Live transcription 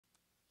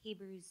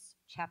Hebrews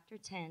chapter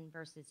 10,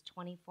 verses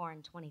 24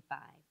 and 25.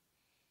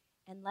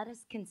 And let us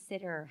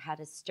consider how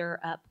to stir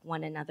up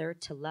one another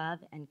to love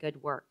and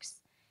good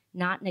works,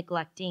 not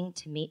neglecting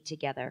to meet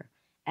together,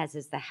 as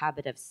is the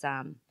habit of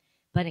some,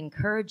 but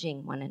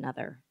encouraging one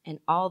another, and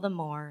all the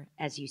more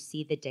as you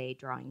see the day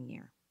drawing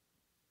near.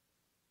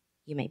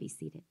 You may be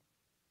seated.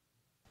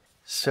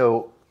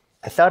 So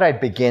I thought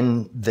I'd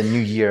begin the new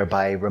year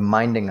by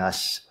reminding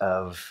us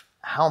of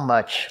how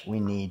much we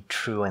need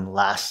true and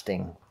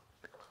lasting,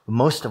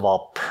 most of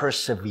all,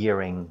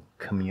 persevering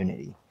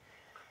community.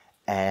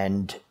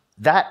 And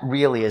that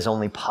really is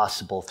only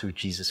possible through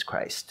Jesus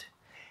Christ.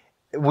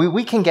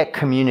 We can get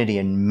community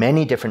in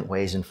many different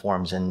ways and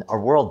forms, and our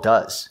world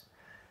does.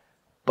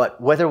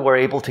 But whether we're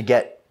able to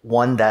get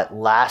one that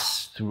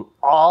lasts through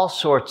all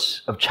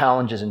sorts of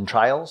challenges and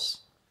trials,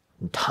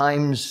 and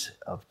times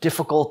of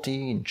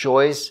difficulty and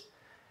joys,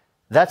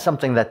 that's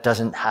something that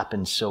doesn't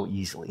happen so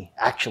easily.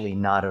 Actually,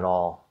 not at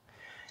all.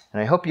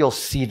 And I hope you'll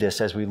see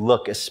this as we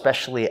look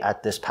especially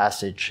at this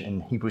passage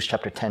in Hebrews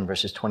chapter 10,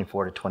 verses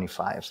 24 to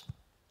 25.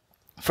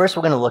 First,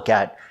 we're going to look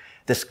at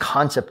this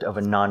concept of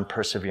a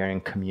non-persevering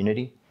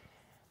community,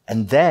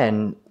 and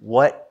then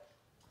what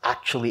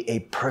actually a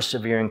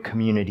persevering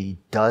community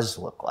does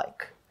look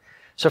like.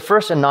 So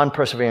first, a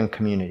non-persevering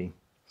community.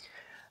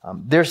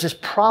 There's this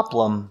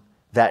problem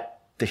that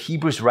the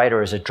Hebrews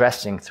writer is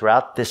addressing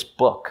throughout this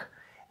book,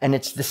 and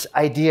it's this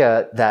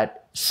idea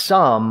that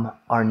some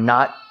are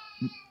not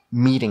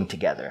meeting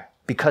together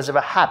because of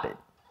a habit.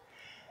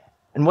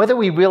 And whether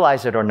we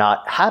realize it or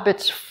not,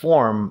 habits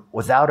form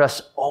without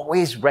us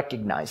always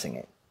recognizing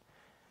it.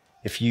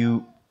 If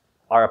you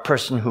are a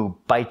person who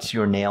bites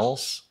your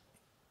nails,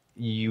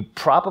 you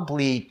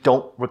probably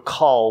don't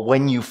recall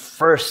when you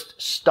first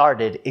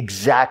started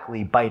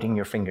exactly biting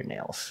your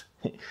fingernails.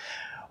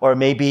 Or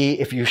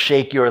maybe if you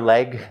shake your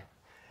leg,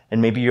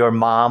 and maybe your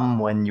mom,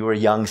 when you were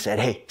young, said,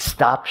 "Hey,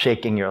 stop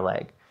shaking your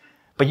leg."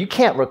 But you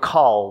can't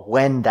recall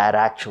when that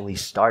actually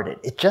started.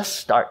 It just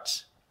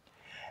starts.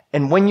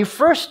 And when you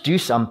first do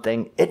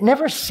something, it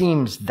never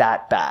seems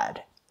that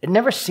bad. It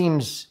never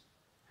seems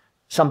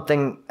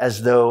something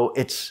as though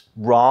it's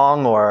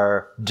wrong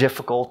or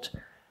difficult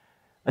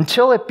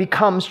until it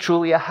becomes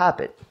truly a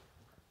habit.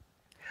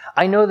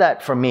 I know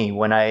that for me,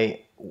 when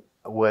I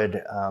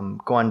would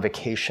go on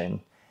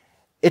vacation,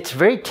 it's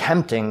very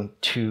tempting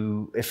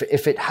to,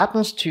 if it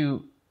happens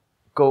to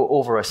go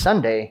over a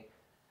Sunday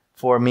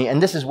for me,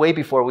 and this is way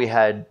before we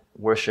had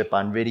worship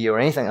on video or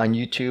anything on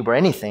YouTube or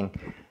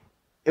anything,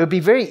 it would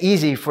be very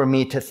easy for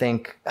me to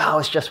think, oh,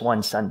 it's just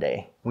one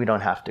Sunday. We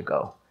don't have to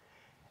go.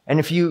 And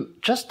if you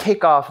just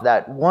take off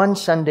that one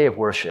Sunday of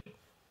worship,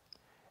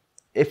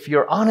 if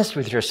you're honest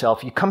with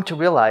yourself, you come to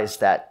realize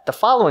that the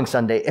following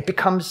Sunday, it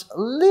becomes a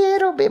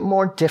little bit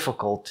more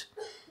difficult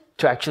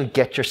to actually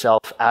get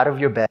yourself out of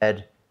your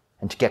bed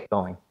and to get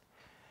going.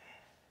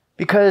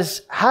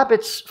 Because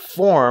habits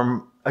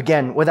form,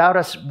 again, without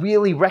us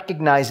really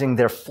recognizing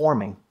they're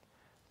forming.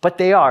 But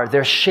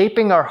they're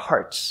shaping our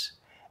hearts.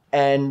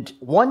 And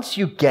once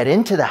you get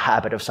into the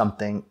habit of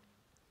something,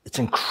 it's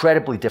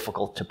incredibly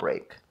difficult to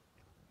break.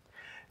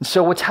 And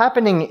so what's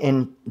happening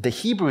in the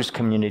Hebrews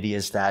community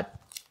is that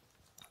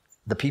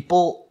the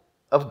people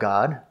of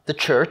God, the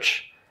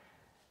church,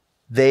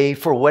 they,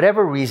 for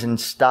whatever reason,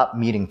 stopped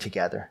meeting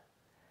together.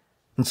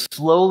 And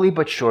slowly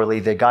but surely,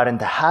 they got in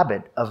the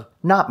habit of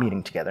not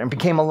meeting together and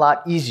became a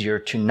lot easier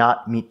to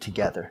not meet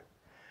together.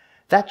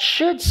 That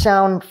should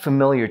sound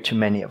familiar to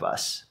many of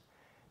us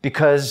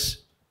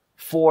because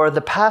for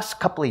the past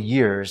couple of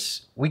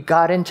years, we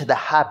got into the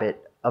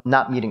habit of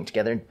not meeting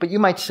together. But you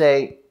might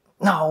say,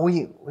 no,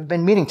 we've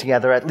been meeting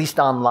together, at least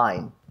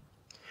online.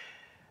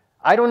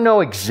 I don't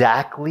know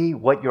exactly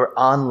what your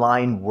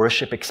online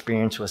worship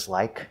experience was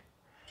like,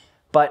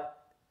 but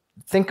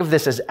think of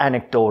this as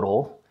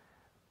anecdotal.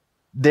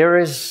 There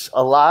is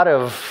a lot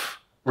of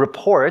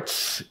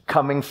reports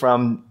coming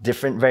from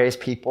different various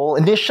people.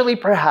 Initially,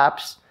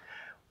 perhaps,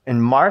 in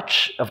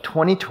March of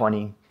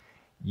 2020,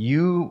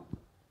 you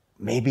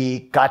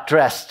maybe got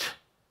dressed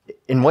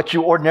in what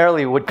you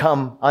ordinarily would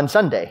come on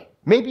Sunday.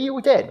 Maybe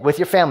you did with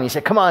your family. You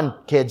said, come on,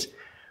 kids,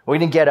 we're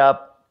going to get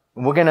up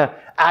and we're going to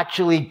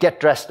actually get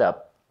dressed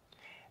up.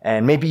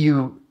 And maybe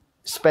you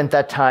spent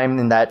that time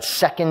in that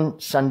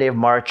second Sunday of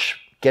March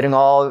getting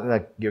all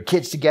your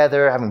kids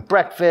together, having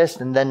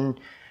breakfast, and then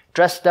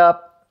dressed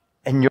up,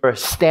 and you're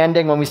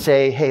standing when we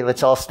say, hey,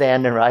 let's all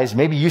stand and rise.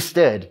 Maybe you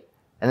stood,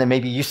 and then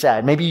maybe you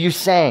sat. Maybe you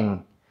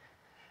sang.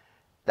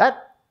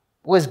 That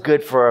was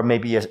good for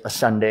maybe a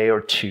Sunday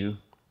or two,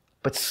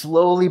 but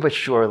slowly but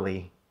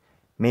surely,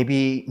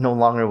 maybe no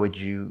longer would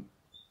you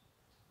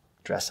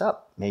dress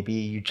up. Maybe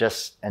you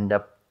just end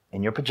up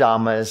in your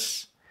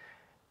pajamas.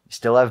 You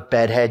still have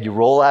bedhead. You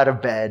roll out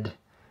of bed.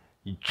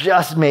 You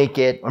just make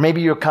it, or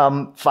maybe you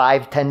come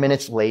 5-10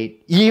 minutes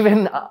late.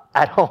 Even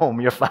at home,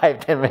 you're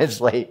 5-10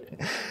 minutes late.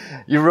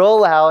 You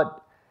roll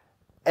out,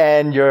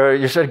 and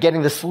you're sort of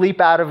getting the sleep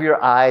out of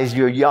your eyes.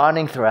 You're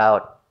yawning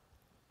throughout.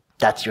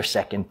 That's your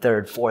second,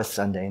 third, fourth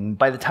Sunday. And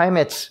by the time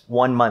it's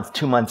 1 month,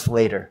 2 months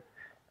later,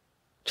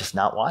 just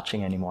not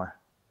watching anymore.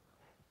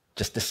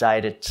 just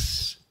decide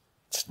it's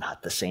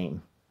not the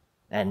same.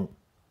 And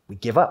we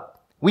give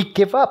up. We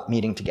give up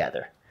meeting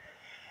together.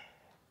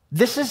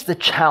 This is the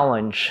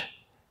challenge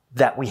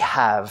that we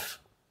have,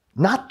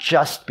 not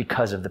just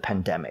because of the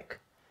pandemic,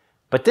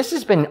 but this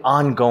has been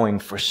ongoing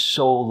for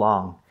so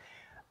long.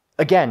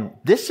 Again,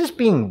 this is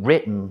being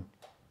written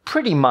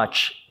pretty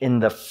much in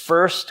the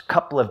first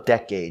couple of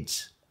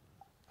decades,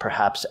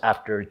 perhaps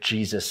after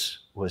Jesus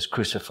was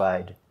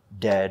crucified,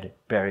 dead,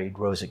 buried,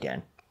 rose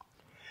again.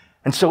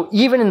 And so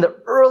even in the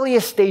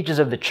earliest stages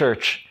of the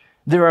church,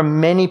 there are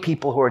many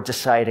people who are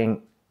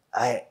deciding,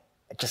 I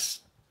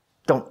just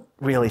don't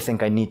really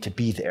think I need to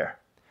be there.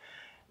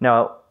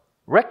 Now,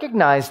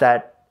 recognize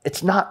that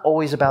it's not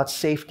always about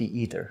safety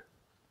either.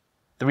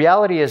 The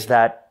reality is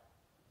that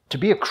to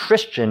be a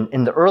Christian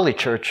in the early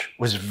church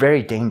was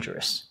very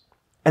dangerous.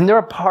 And there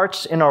are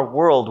parts in our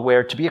world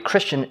where to be a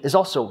Christian is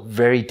also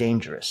very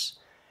dangerous.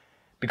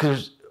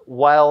 Because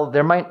while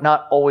there might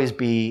not always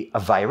be a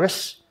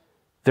virus,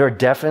 there are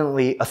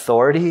definitely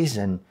authorities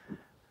and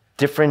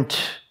different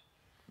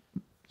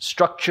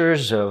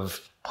structures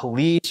of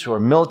police or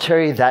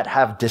military that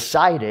have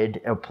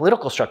decided, or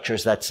political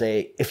structures that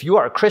say, if you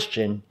are a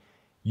Christian,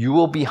 you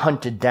will be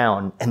hunted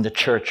down and the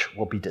church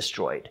will be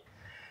destroyed.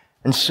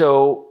 And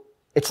so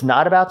it's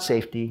not about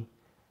safety.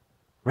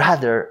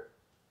 Rather,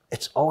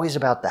 it's always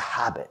about the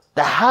habit.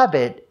 The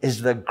habit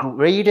is the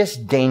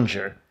greatest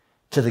danger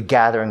to the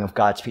gathering of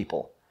God's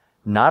people.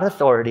 Not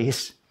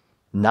authorities,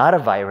 not a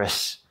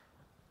virus,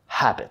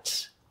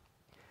 habits.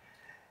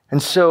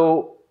 And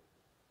so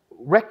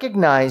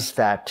recognize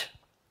that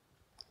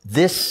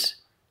this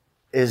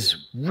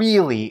is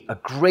really a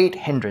great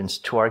hindrance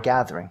to our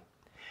gathering.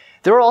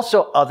 There are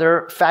also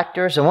other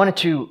factors. I wanted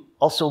to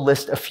also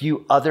list a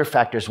few other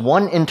factors.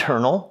 One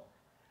internal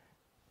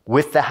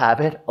with the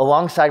habit,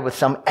 alongside with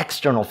some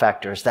external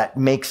factors that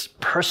makes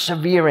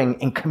persevering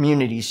in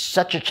communities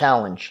such a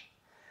challenge.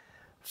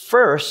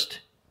 First,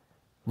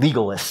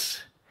 legalists.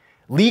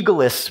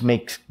 Legalists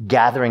make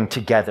gathering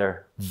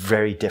together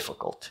very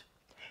difficult.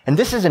 And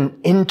this is an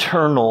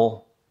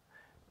internal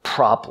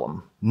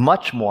problem.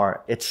 Much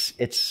more,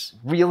 it's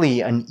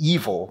really an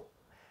evil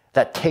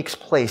that takes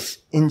place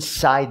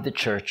inside the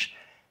church.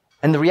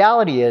 And the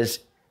reality is,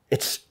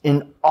 it's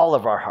in all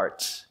of our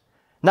hearts.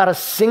 Not a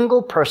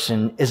single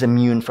person is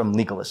immune from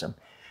legalism.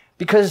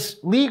 Because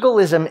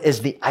legalism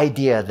is the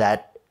idea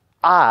that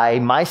I,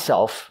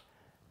 myself,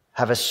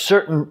 have a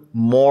certain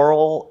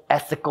moral,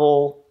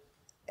 ethical,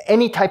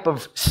 any type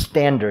of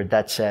standard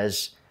that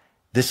says,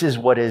 this is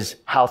what is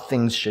how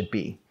things should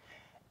be.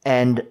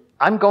 And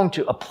I'm going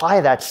to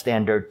apply that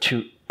standard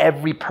to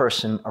every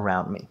person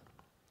around me.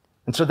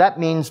 And so that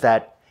means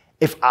that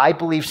if I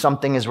believe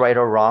something is right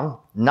or wrong,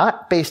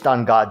 not based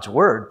on God's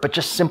word, but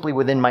just simply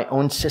within my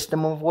own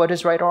system of what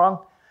is right or wrong,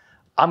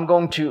 I'm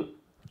going to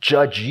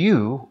judge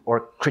you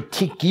or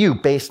critique you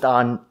based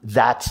on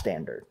that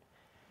standard.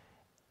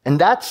 And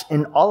that's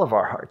in all of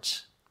our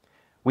hearts.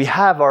 We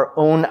have our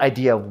own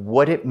idea of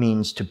what it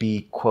means to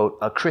be, quote,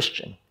 a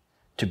Christian,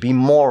 to be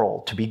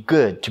moral, to be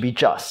good, to be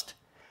just.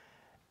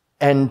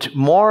 And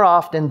more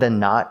often than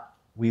not,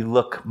 we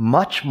look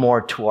much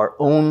more to our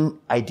own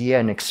idea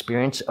and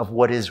experience of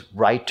what is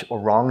right or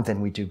wrong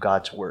than we do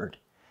God's word.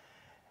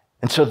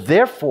 And so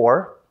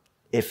therefore,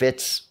 if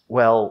it's,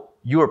 well,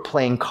 you are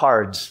playing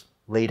cards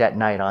late at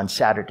night on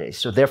Saturday,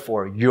 so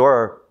therefore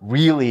you're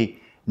really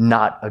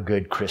not a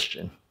good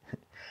Christian.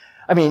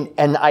 I mean,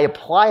 and I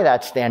apply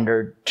that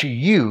standard to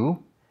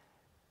you,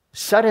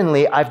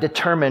 suddenly I've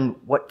determined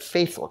what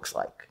faith looks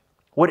like,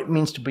 what it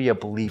means to be a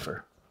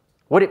believer,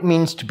 what it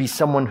means to be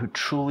someone who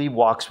truly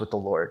walks with the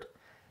Lord.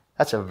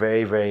 That's a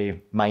very,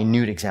 very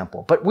minute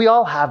example. But we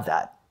all have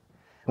that.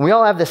 And we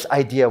all have this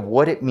idea of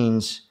what it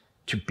means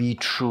to be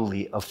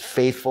truly a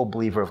faithful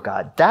believer of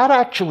God. That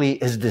actually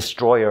is the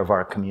destroyer of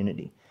our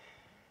community.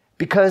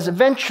 Because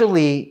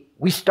eventually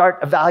we start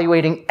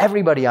evaluating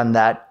everybody on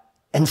that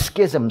and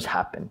schisms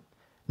happen.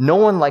 No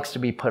one likes to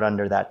be put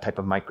under that type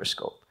of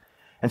microscope.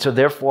 And so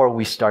therefore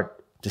we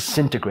start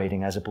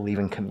disintegrating as a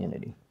believing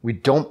community. We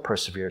don't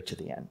persevere to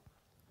the end.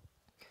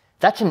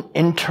 That's an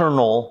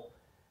internal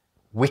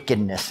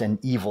wickedness and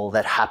evil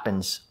that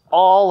happens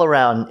all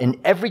around in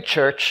every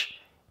church,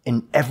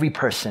 in every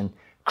person,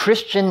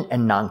 Christian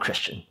and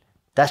non-Christian.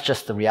 That's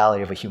just the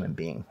reality of a human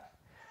being.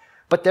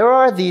 But there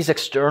are these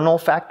external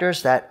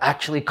factors that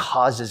actually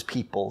causes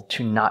people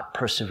to not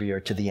persevere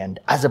to the end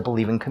as a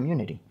believing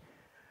community.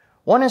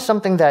 One is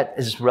something that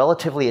is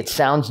relatively, it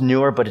sounds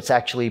newer, but it's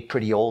actually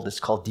pretty old. It's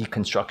called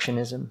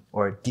deconstructionism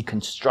or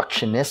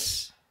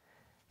deconstructionists.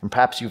 And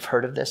perhaps you've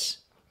heard of this.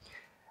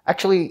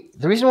 Actually,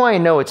 the reason why I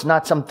know it's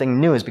not something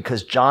new is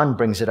because John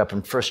brings it up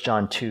in 1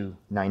 John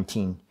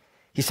 2:19.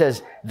 He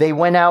says, they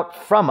went out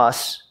from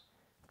us,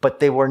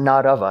 but they were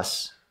not of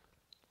us.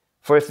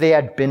 For if they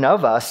had been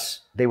of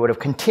us, they would have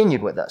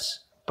continued with us.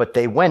 But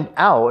they went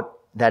out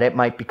that it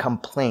might become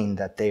plain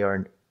that they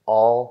are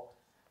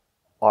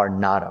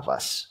not of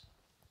us.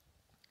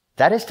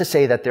 That is to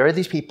say that there are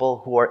these people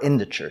who are in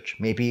the church.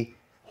 Maybe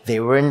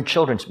they were in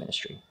children's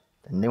ministry,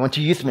 then they went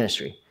to youth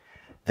ministry.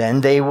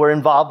 Then they were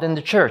involved in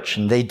the church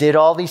and they did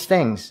all these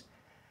things.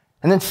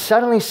 And then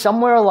suddenly,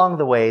 somewhere along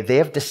the way, they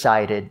have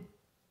decided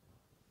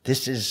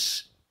this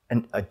is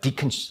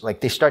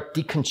they start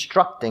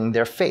deconstructing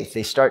their faith.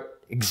 They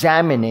start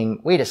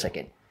examining, wait a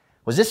second,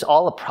 was this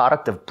all a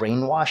product of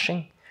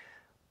brainwashing?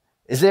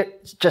 Is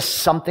it just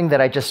something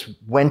that I just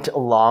went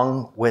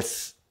along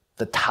with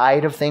the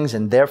tide of things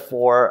and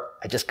therefore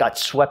I just got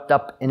swept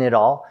up in it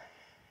all?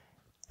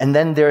 And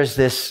then there's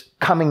this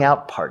coming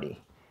out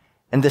party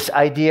and this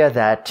idea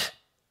that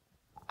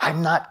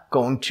I'm not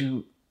going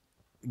to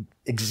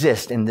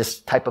exist in this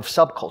type of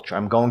subculture.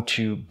 I'm going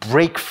to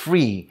break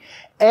free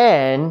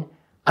and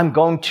I'm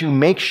going to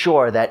make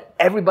sure that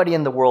everybody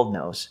in the world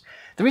knows.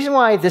 The reason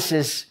why this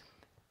is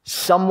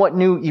somewhat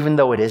new, even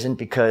though it isn't,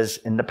 because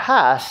in the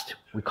past,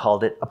 we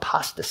called it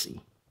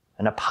apostasy,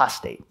 an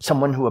apostate,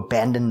 someone who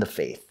abandoned the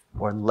faith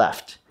or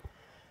left.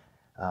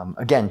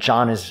 Again,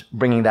 John is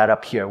bringing that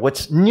up here.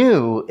 What's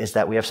new is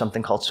that we have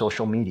something called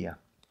social media.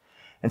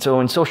 And so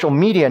in social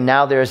media,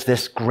 now there's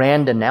this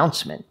grand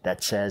announcement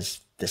that says,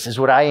 this is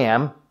what I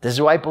am, this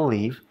is what I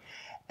believe,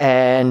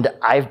 and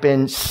I've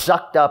been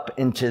sucked up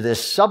into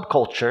this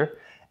subculture,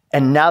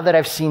 and now that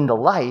I've seen the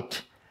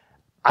light,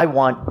 I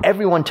want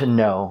everyone to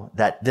know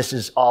that this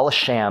is all a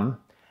sham,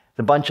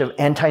 the bunch of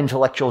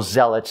anti-intellectual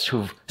zealots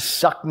who've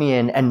sucked me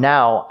in, and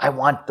now I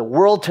want the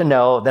world to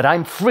know that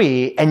I'm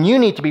free, and you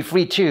need to be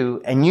free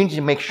too, and you need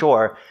to make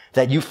sure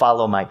that you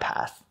follow my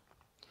path.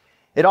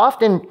 It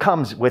often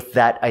comes with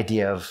that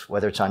idea of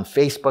whether it's on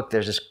Facebook,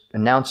 there's this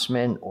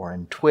announcement, or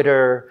in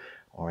Twitter,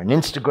 or on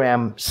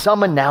Instagram,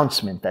 some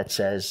announcement that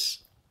says,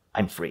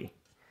 I'm free.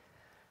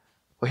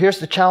 Well, here's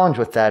the challenge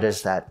with that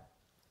is that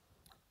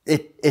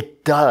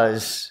it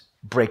does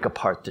break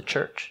apart the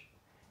church.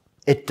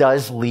 It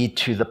does lead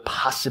to the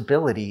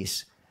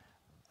possibilities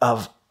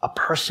of a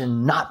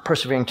person not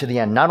persevering to the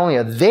end. Not only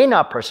are they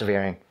not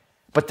persevering,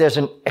 but there's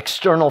an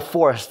external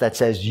force that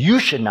says you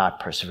should not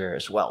persevere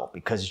as well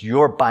because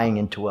you're buying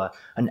into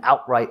an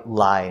outright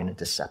lie and a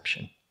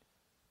deception.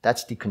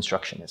 That's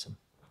deconstructionism.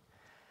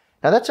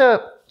 Now, that's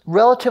a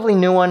relatively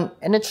new one,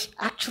 and it's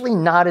actually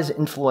not as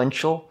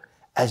influential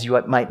as you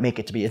might make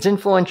it to be. It's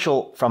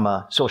influential from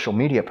a social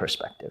media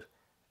perspective,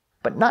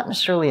 but not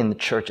necessarily in the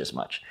church as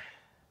much.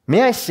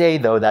 May I say,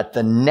 though, that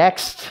the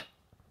next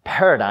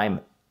paradigm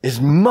is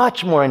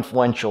much more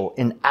influential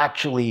in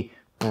actually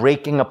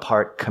breaking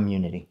apart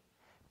community,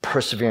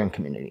 persevering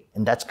community,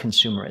 and that's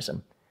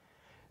consumerism.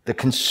 The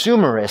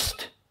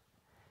consumerist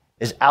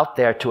is out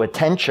there to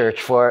attend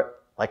church for,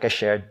 like I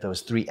shared,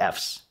 those 3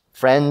 F's: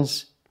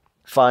 friends,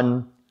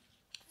 fun,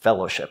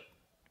 fellowship,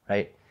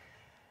 right?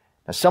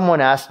 Now,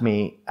 someone asked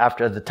me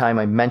after the time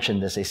I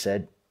mentioned this, they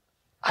said,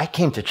 I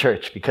came to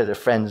church because of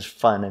friends,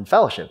 fun, and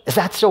fellowship. Is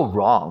that so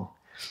wrong?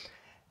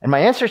 And my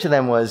answer to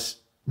them was,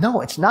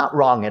 no, it's not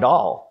wrong at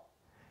all.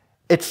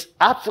 It's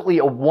absolutely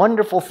a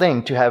wonderful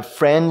thing to have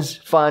friends,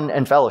 fun,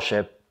 and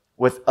fellowship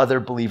with other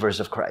believers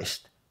of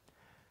Christ.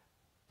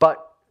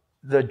 But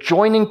the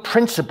joining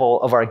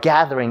principle of our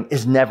gathering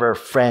is never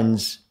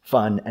friends,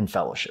 fun, and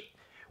fellowship.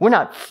 We're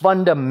not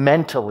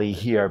fundamentally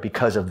here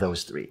because of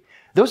those 3.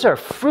 Those are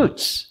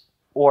fruits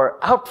or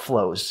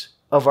outflows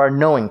of our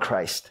knowing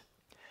Christ.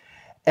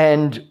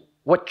 And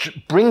what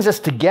brings us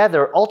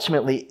together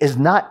ultimately is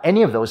not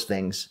any of those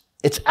things.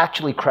 It's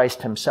actually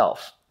Christ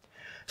himself.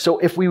 So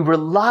if we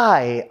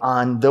rely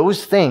on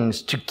those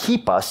things to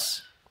keep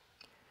us,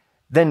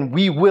 then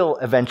we will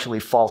eventually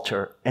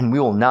falter and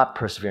we will not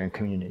persevere in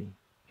community.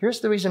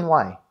 Here's the reason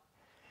why.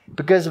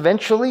 Because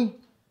eventually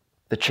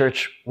the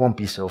church won't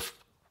be so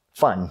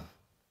fun.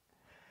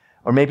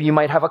 Or maybe you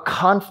might have a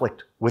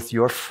conflict with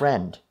your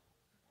friend.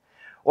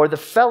 Or the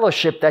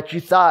fellowship that you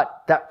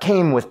thought that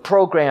came with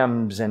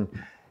programs, and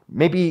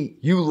maybe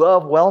you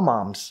love well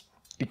moms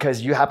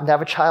because you happen to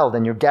have a child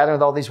and you're gathering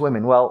with all these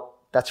women. Well,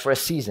 that's for a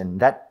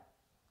season.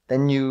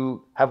 Then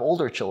you have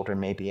older children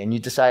maybe, and you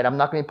decide, I'm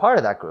not going to be part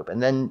of that group.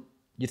 And then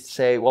you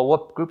say, well,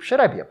 what group should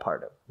I be a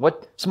part of?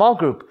 What small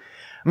group?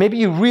 Maybe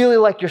you really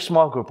like your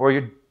small group or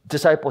your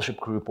discipleship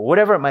group or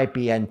whatever it might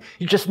be, and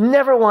you just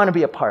never want to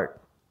be a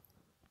part.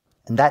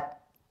 And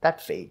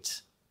that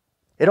fades.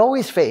 It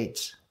always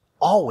fades.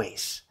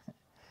 Always.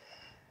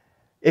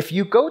 If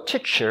you go to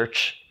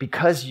church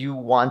because you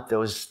want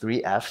those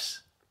 3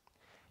 F's,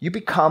 you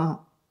become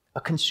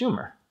a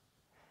consumer.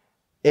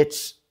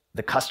 It's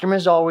the customer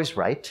is always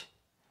right.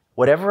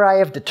 Whatever I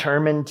have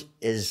determined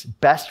is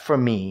best for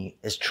me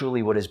is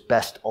truly what is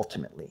best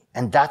ultimately.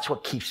 And that's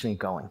what keeps me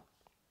going.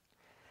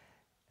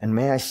 And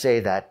may I say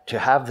that to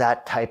have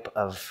that type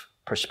of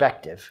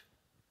perspective,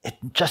 it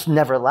just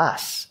never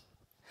lasts.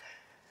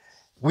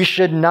 We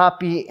should not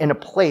be in a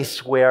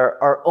place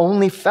where our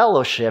only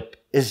fellowship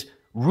is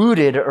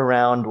rooted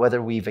around whether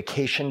we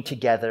vacation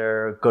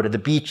together, go to the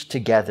beach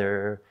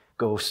together,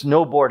 go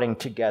snowboarding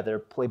together,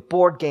 play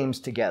board games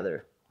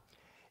together.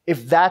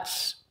 If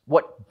that's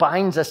what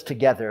binds us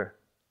together,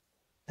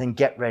 then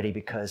get ready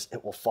because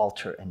it will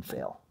falter and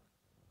fail.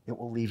 It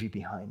will leave you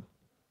behind.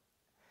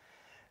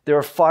 There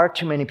are far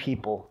too many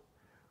people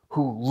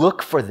who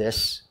look for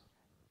this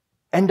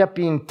end up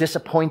being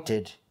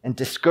disappointed and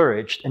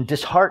discouraged and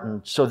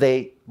disheartened, so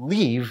they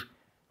leave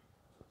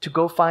to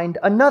go find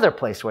another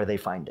place where they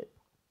find it.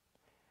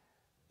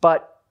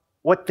 But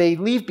what they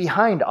leave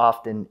behind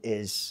often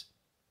is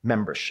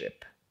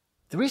membership.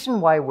 The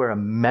reason why we're a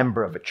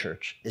member of a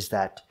church is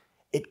that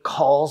it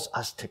calls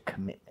us to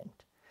commitment,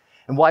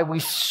 and why we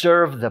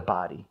serve the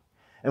body,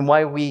 and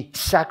why we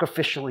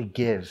sacrificially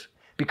give,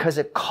 because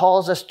it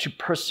calls us to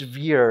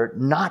persevere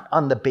not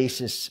on the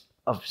basis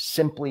of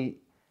simply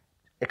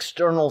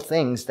external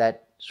things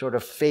that sort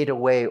of fade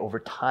away over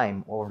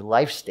time or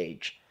life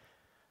stage.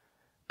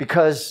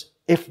 Because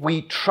if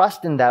we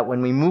trust in that,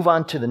 when we move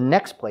on to the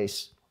next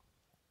place,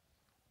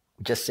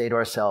 we just say to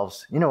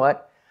ourselves, you know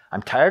what?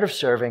 I'm tired of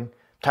serving,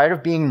 tired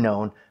of being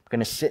known. I'm going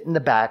to sit in the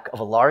back of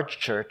a large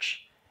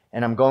church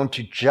and I'm going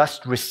to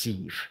just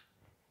receive.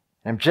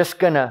 And I'm just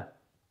going to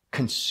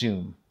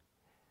consume.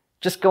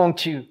 Just going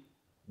to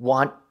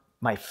want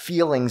my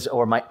feelings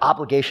or my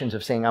obligations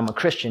of saying I'm a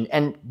Christian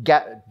and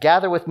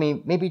gather with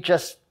me maybe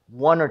just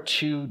one or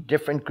two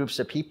different groups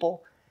of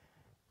people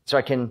so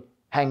I can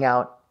hang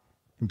out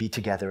and be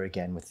together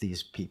again with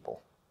these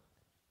people.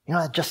 You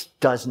know, that just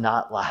does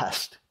not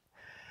last.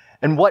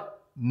 And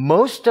what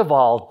most of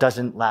all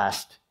doesn't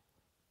last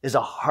is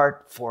a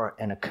heart for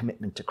and a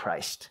commitment to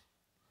Christ.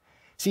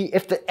 See,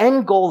 if the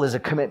end goal is a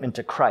commitment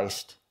to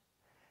Christ,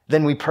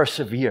 then we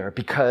persevere,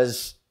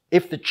 because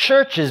if the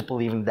church is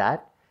believing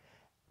that,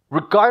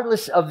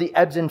 regardless of the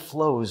ebbs and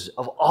flows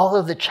of all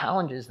of the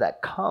challenges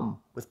that come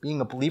with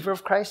being a believer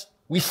of Christ,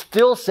 we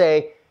still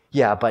say,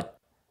 yeah, but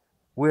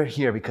we're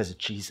here because of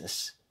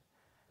Jesus.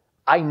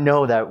 I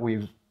know that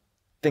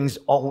things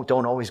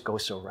don't always go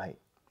so right,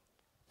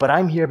 but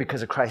I'm here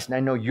because of Christ, and I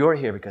know you're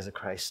here because of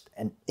Christ.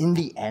 And in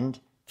the end,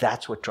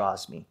 that's what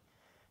draws me.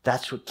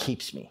 That's what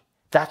keeps me.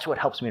 That's what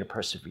helps me to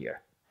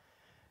persevere.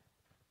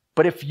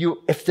 But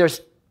if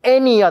there's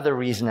any other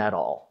reason at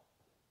all,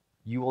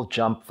 you will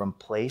jump from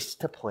place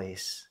to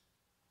place,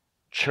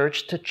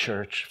 church to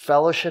church,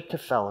 fellowship to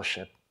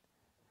fellowship,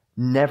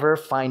 never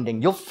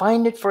finding. You'll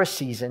find it for a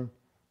season,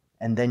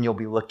 and then you'll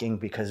be looking,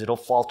 because it'll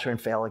falter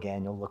and fail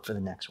again. You'll look for the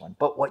next one.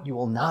 But what you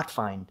will not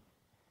find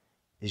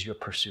is your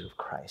pursuit of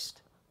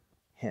Christ,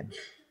 Him.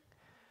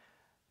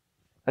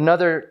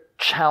 Another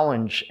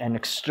challenge and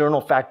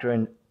external factor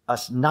in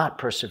us not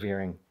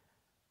persevering,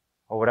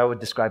 or what I would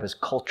describe as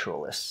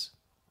culturalists.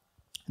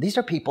 These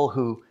are people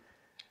who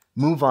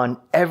move on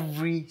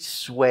every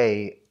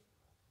sway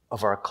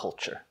of our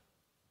culture,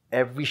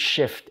 every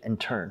shift and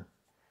turn.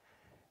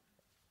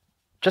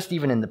 Just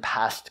even in the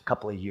past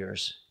couple of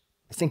years,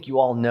 I think you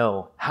all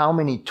know how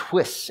many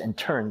twists and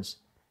turns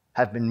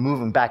have been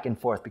moving back and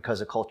forth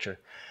because of culture.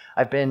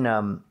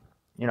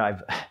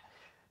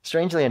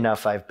 Strangely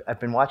enough, I've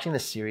been watching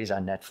this series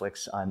on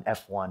Netflix on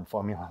F1,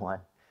 Formula One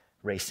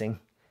racing.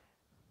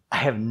 I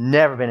have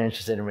never been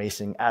interested in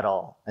racing at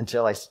all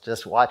until I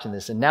just watching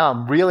this. And now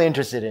I'm really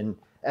interested in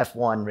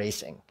F1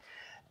 racing.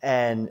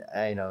 And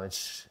I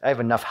have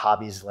enough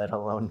hobbies, let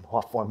alone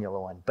Formula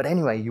One. But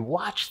anyway, you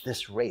watch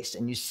this race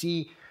and you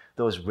see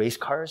those race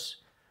cars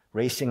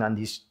racing on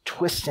these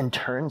twists and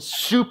turns,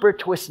 super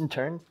twists and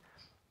turns.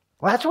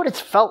 Well, that's what it's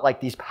felt like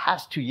these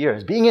past 2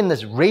 years, being in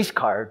this race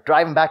car,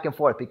 driving back and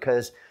forth,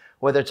 because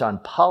whether it's on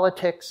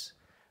politics,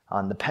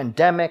 on the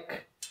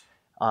pandemic,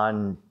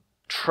 on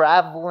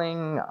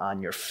traveling,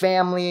 on your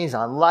families,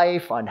 on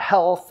life, on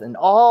health, and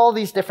all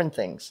these different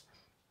things,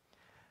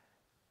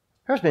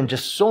 there's been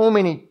just so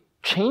many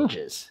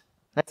changes.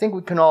 I think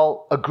we can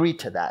all agree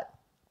to that.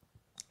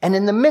 And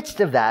in the midst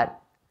of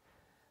that,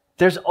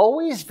 there's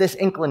always this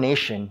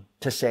inclination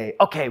to say,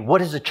 okay,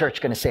 what is the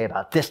church going to say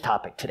about this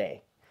topic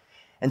today?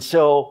 And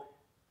so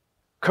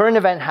current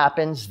event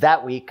happens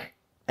that week,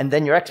 and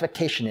then your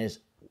expectation is,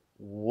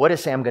 what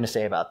is Sam going to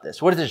say about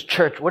this? What is this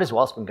church, what is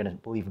Wellspring going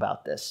to believe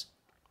about this?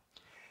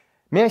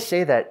 May I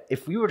say that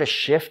if we were to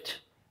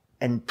shift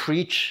and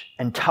preach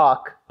and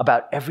talk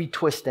about every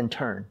twist and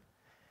turn,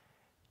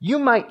 you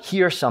might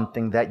hear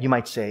something that you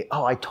might say,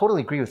 oh, I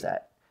totally agree with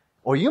that.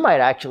 Or you might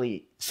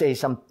actually hear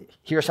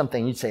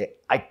something, you'd say,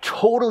 I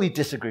totally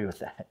disagree with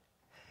that.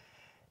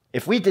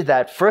 If we did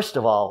that, first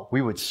of all,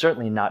 we would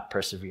certainly not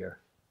persevere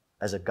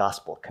as a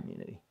gospel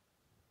community.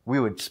 We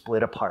would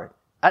split apart.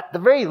 At the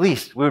very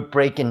least, we would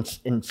break in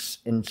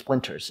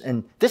splinters.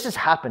 And this has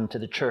happened to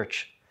the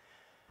church.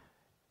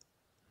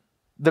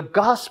 The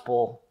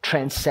gospel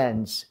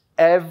transcends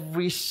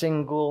every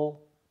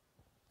single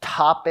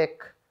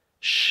topic,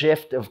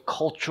 shift of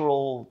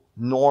cultural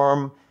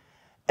norm,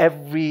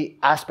 every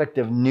aspect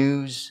of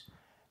news.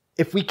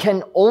 If we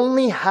can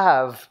only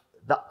have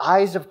the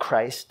eyes of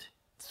Christ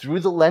through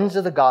the lens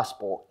of the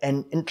gospel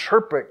and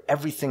interpret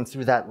everything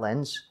through that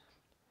lens,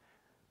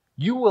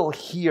 you will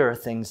hear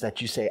things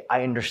that you say,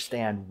 I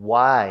understand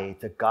why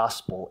the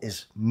gospel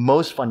is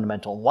most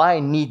fundamental, why I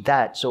need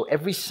that. So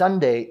every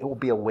Sunday, it will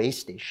be a way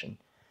station.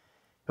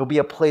 It will be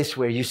a place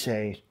where you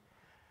say,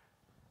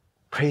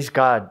 praise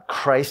God,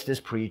 Christ is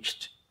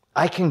preached.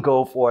 I can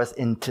go forth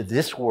into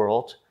this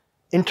world,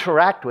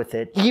 interact with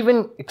it,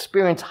 even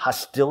experience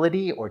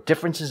hostility or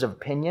differences of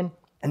opinion,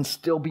 and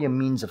still be a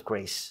means of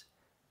grace.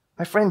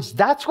 My friends,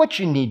 that's what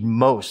you need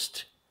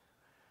most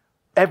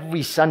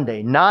every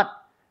Sunday, not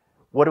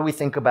what do we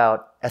think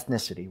about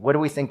ethnicity? What do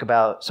we think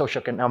about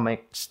socioeconomic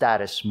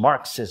status,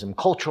 Marxism,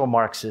 cultural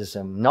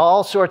Marxism, and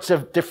all sorts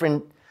of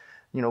different,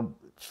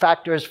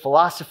 factors,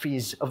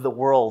 philosophies of the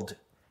world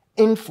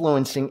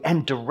influencing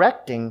and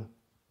directing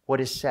what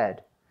is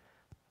said.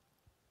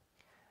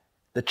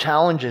 The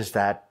challenge is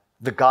that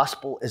the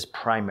gospel is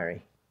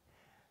primary.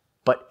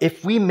 But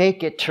if we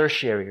make it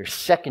tertiary or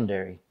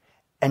secondary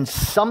and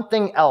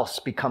something else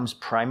becomes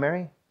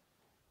primary,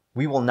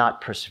 we will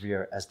not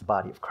persevere as the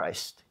body of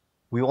Christ.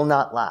 We will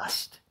not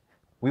last.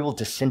 We will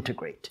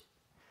disintegrate.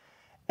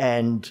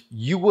 And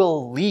you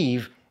will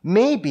leave.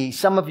 Maybe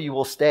some of you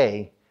will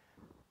stay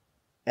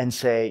and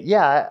say,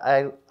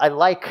 yeah, I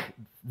like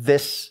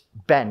this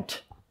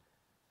bent.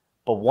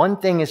 But one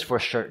thing is for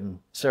certain,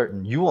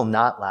 you will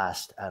not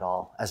last at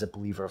all as a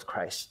believer of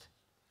Christ.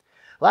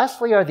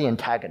 Lastly are the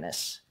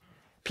antagonists.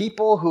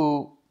 People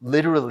who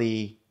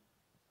literally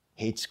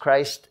hates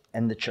Christ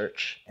and the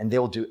church, and they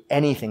will do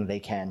anything they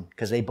can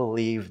because they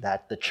believe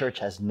that the church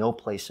has no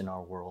place in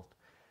our world.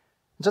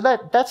 So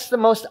that's the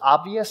most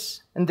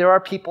obvious, and there are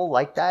people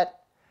like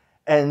that.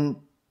 And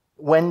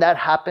when that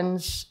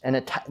happens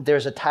and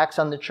there's attacks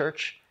on the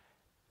church,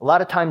 a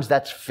lot of times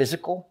that's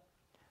physical.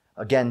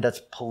 Again,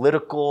 that's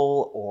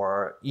political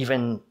or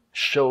even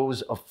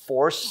shows of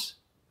force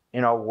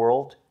in our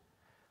world.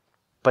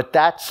 But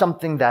that's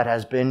something that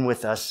has been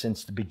with us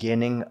since the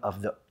beginning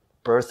of the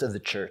birth of the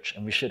church.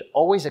 And we should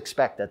always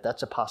expect that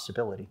that's a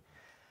possibility.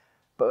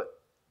 But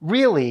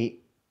really,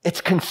 it's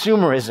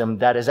consumerism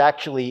that is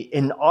actually,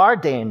 in our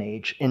day and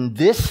age, in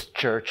this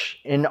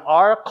church, in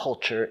our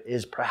culture,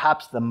 is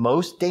perhaps the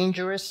most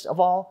dangerous of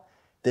all.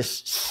 This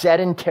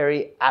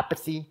sedentary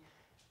apathy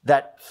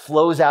that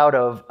flows out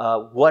of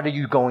what are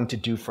you going to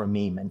do for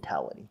me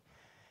mentality.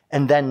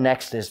 And then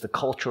next is the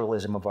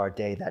culturalism of our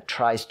day that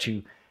tries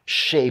to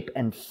shape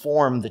and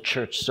form the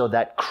church so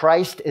that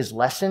Christ is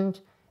lessened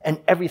and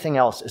everything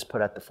else is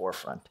put at the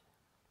forefront.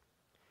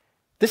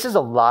 This is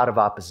a lot of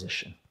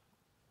opposition,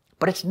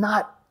 but it's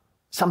not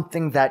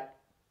something that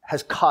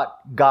has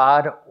caught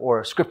God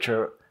or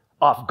Scripture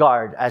off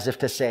guard as if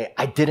to say,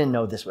 I didn't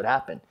know this would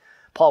happen.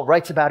 Paul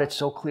writes about it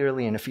so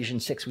clearly in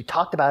Ephesians 6. We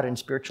talked about it in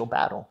Spiritual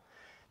Battle,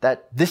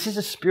 that this is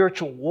a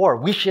spiritual war.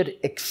 We should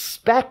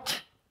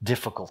expect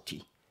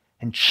difficulty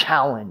and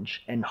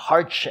challenge and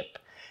hardship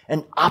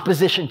and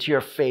opposition to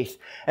your faith.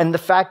 And the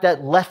fact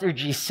that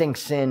lethargy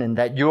sinks in and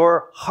that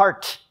your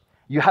heart,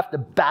 you have to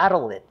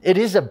battle it. It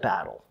is a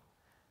battle.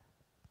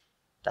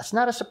 That's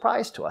not a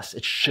surprise to us.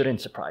 It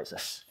shouldn't surprise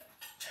us.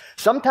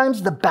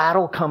 Sometimes the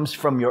battle comes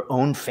from your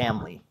own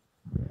family,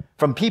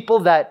 from people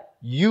that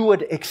you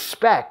would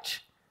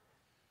expect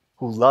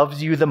who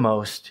loves you the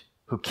most,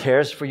 who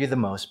cares for you the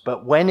most.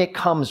 But when it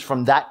comes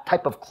from that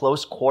type of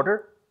close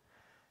quarter,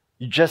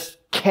 you just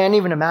can't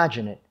even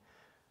imagine it.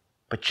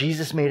 But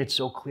Jesus made it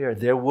so clear.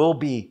 There will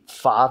be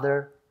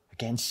father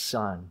against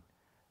son,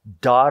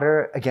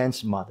 daughter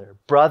against mother,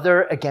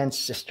 brother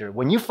against sister.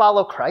 When you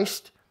follow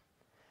Christ,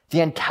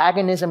 the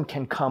antagonism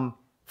can come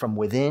from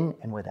within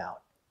and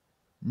without.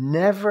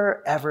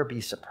 Never, ever be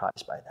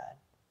surprised by that,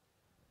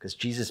 because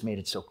Jesus made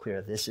it so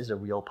clear this is a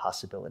real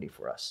possibility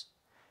for us.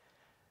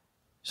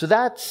 So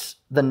that's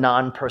the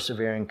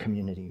non-persevering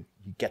community.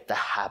 You get the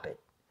habit.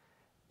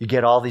 You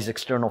get all these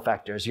external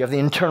factors. You have the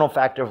internal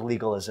factor of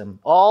legalism,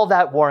 all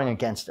that warring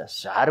against us.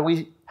 So how do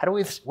we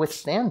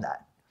withstand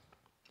that?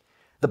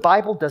 The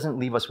Bible doesn't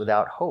leave us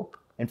without hope.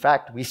 In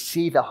fact, we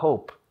see the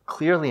hope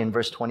clearly in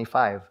verse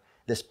 25,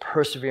 this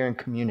persevering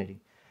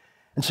community.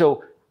 And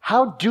so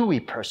how do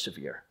we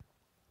persevere?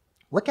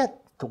 Look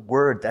at the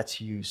word that's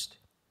used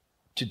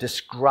to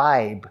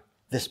describe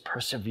this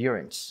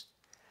perseverance.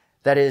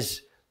 That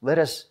is, let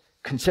us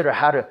consider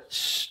how to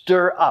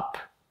stir up.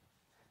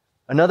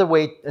 Another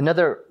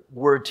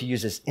word to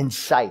use is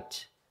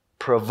incite,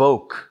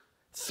 provoke,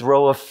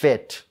 throw a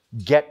fit,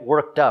 get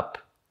worked up,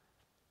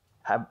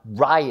 have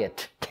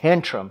riot,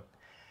 tantrum.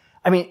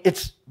 I mean,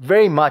 it's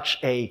very much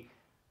a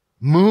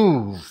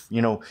move,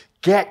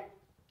 get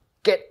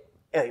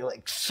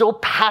like so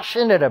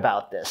passionate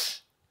about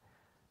this.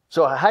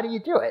 So how do you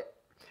do it?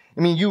 I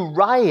mean, you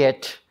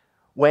riot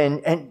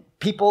and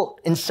people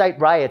incite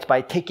riots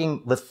by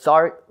taking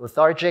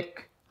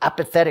lethargic,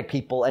 apathetic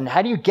people. And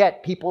how do you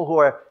get people who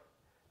are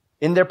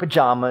in their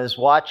pajamas,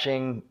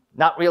 watching,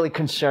 not really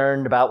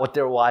concerned about what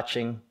they're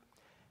watching?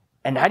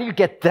 And how do you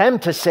get them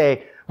to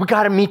say, we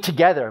got to meet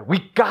together. We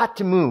got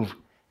to move.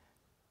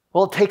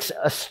 Well, it takes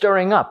a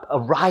stirring up,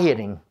 a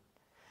rioting.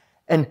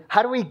 And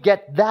how do we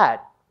get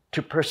that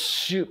to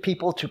pursue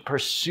people to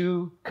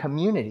pursue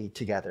community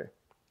together?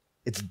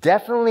 It's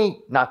definitely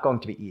not going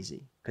to be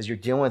easy because you're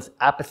dealing with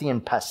apathy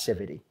and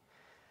passivity.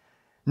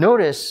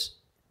 Notice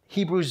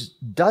Hebrews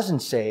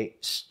doesn't say,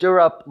 stir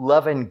up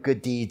love and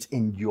good deeds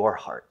in your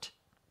heart.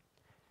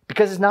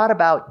 Because it's not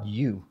about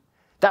you.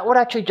 That would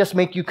actually just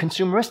make you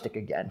consumeristic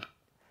again.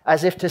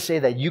 As if to say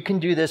that you can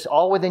do this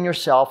all within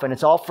yourself and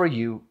it's all for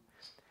you.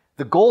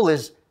 The goal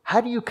is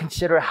how do you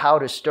consider how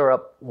to stir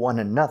up one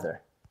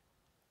another?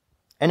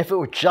 And if it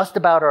were just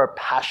about our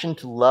passion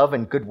to love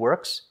and good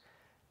works,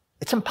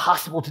 it's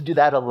impossible to do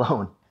that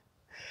alone.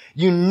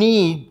 You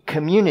need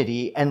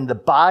community and the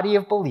body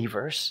of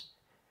believers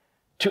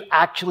to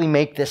actually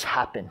make this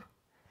happen.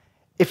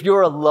 If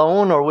you're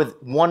alone or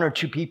with one or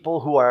two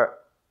people who are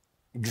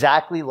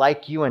exactly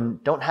like you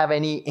and don't have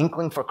any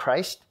inkling for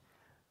Christ,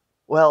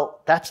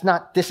 well,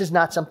 this is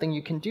not something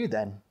you can do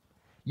then.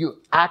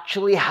 You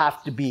actually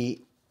have to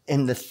be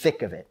in the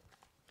thick of it.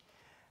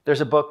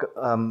 There's a book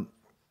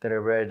that I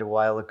read a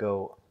while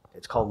ago.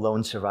 It's called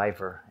Lone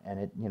Survivor, and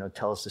it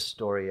tells the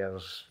story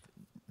of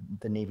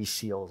the Navy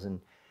SEALs. And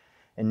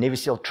Navy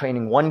SEAL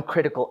training, one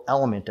critical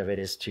element of it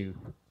is to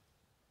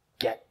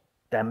get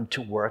them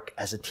to work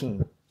as a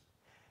team.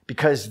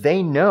 Because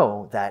they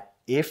know that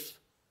if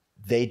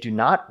they do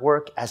not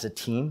work as a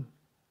team,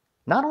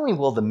 not only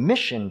will the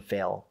mission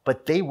fail,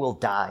 but they will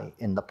die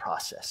in the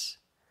process.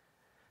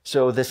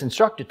 So this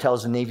instructor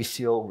tells the Navy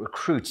SEAL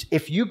recruits,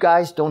 if you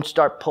guys don't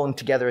start pulling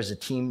together as a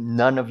team,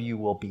 none of you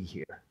will be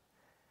here.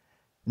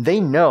 They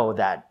know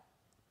that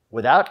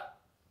without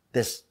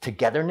this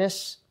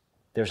togetherness,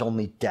 there's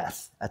only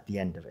death at the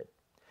end of it.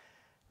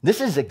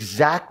 This is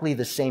exactly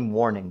the same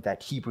warning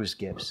that Hebrews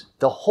gives.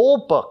 The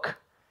whole book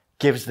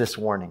gives this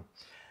warning.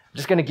 I'm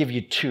just going to give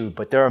you two,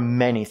 but there are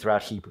many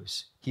throughout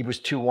Hebrews. Hebrews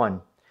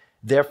 2:1.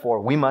 Therefore,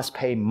 we must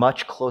pay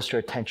much closer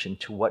attention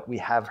to what we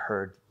have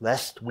heard,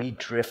 lest we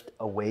drift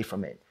away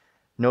from it.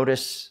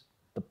 Notice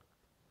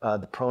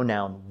the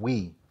pronoun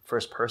we,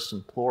 first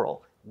person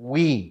plural.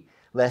 We,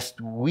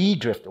 lest we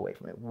drift away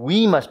from it.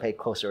 We must pay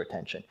closer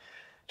attention.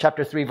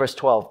 Chapter 3, verse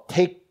 12.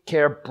 Take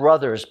care,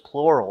 brothers,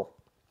 plural.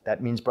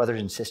 That means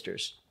brothers and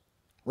sisters.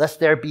 Lest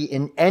there be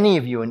in any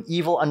of you an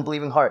evil,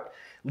 unbelieving heart,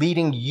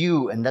 leading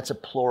you, and that's a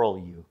plural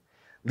you,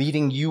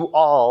 leading you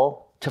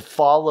all to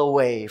fall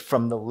away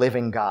from the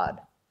living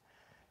God.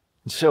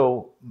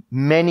 So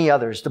many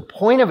others. The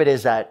point of it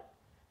is that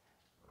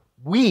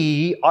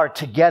we are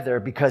together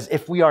because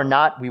if we are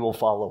not, we will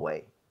fall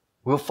away.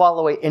 We'll fall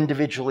away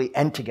individually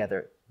and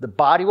together. The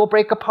body will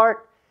break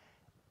apart,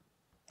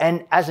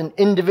 and as an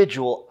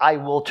individual, I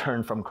will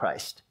turn from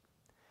Christ.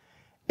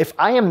 If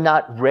I am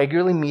not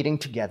regularly meeting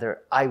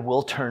together, I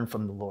will turn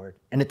from the Lord.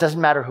 And it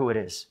doesn't matter who it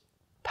is.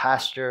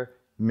 Pastor,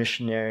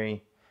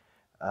 missionary,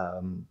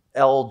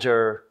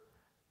 elder,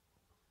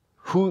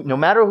 no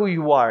matter who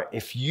you are,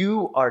 if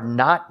you are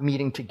not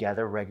meeting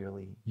together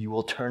regularly, you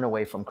will turn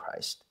away from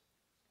Christ.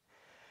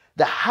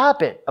 The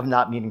habit of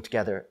not meeting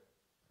together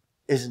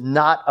is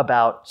not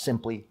about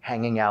simply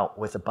hanging out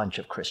with a bunch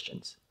of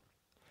Christians.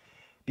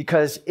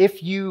 Because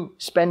if you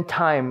spend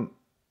time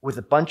with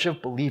a bunch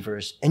of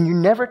believers and you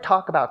never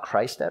talk about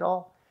Christ at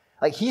all,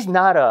 like he's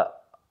not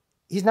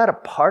a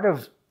part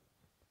of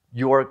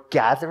your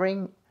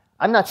gathering.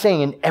 I'm not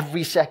saying in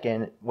every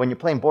second when you're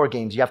playing board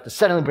games, you have to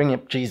suddenly bring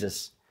up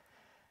Jesus.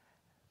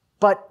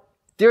 But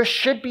there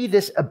should be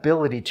this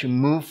ability to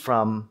move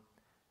from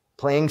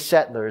playing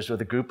settlers with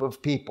a group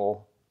of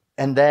people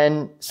and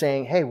then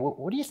saying, hey,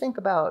 what do you think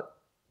about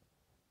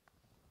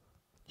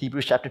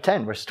Hebrews chapter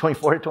 10, verses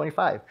 24 to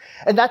 25?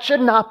 And that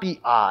should not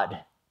be odd.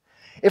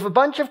 If a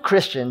bunch of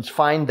Christians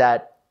find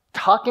that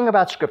talking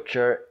about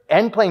scripture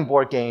and playing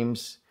board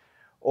games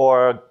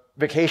or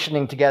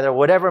vacationing together,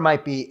 whatever it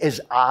might be,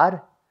 is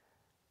odd,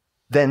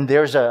 then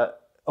there's a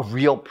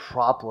real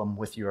problem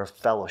with your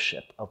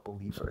fellowship of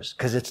believers,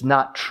 because it's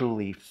not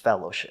truly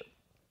fellowship.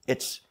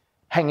 It's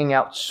hanging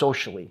out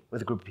socially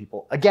with a group of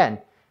people. Again,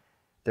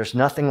 there's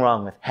nothing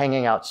wrong with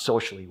hanging out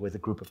socially with a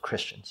group of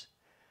Christians.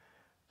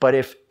 But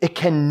if it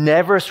can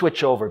never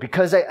switch over,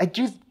 because I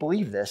do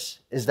believe this,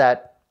 is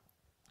that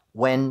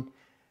when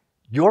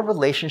your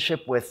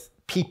relationship with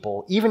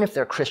people, even if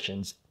they're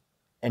Christians,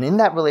 and in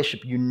that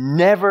relationship you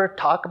never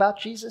talk about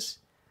Jesus,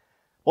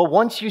 well,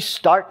 once you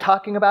start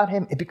talking about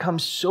him, it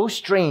becomes so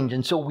strange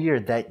and so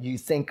weird that you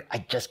think, I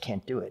just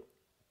can't do it.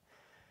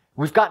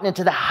 We've gotten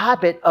into the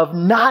habit of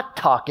not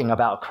talking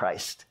about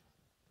Christ.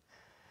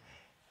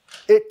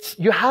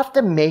 You have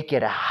to make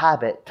it a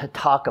habit to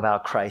talk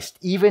about Christ,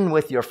 even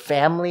with your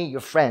family,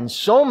 your friends,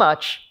 so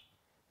much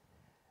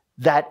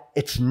that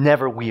it's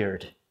never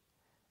weird.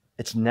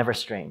 It's never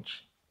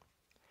strange.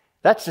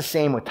 That's the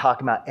same with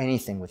talking about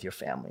anything with your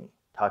family,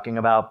 talking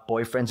about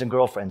boyfriends and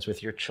girlfriends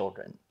with your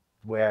children,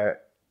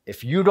 where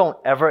if you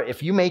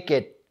make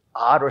it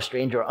odd or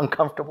strange or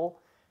uncomfortable,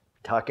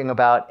 talking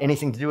about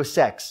anything to do with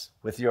sex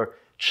with your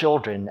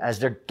children as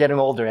they're getting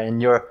older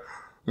and you're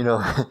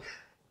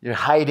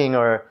hiding,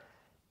 or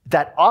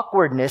that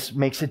awkwardness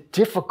makes it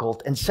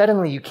difficult, and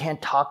suddenly you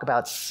can't talk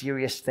about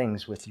serious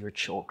things with your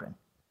children.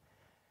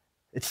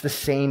 It's the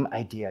same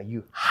idea.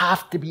 You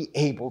have to be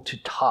able to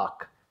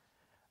talk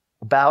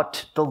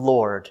about the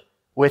Lord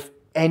with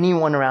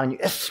anyone around you,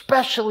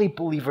 especially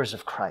believers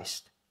of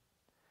Christ.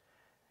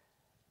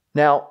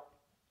 Now,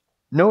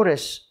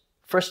 notice,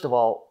 first of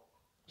all,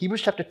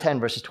 Hebrews chapter 10,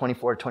 verses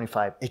 24 to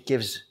 25, it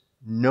gives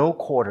no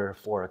quarter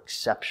for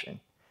exception.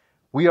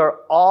 We are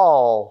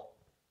all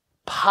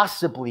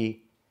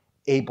possibly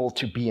able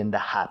to be in the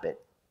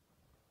habit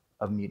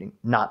of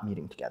not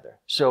meeting together.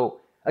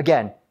 So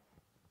again,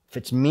 if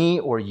it's me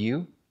or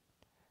you,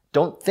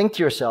 don't think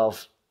to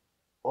yourself,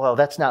 well,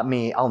 that's not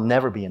me. I'll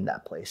never be in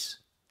that place.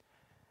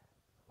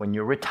 When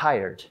you're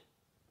retired,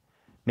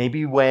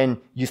 maybe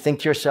when you think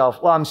to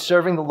yourself, well, I'm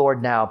serving the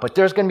Lord now, but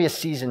there's going to be a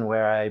season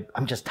where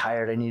I'm just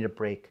tired. I need a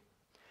break.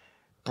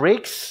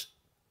 Breaks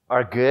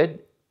are good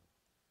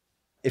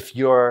if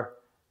you're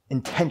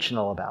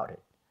intentional about it.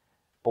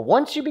 But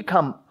once you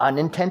become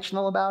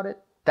unintentional about it,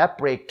 that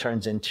break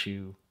turns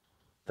into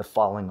the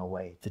falling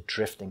away, the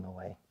drifting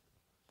away.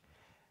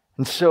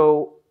 And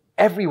so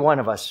every one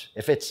of us,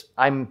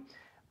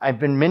 I've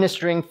been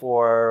ministering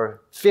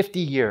for 50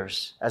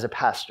 years as a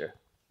pastor.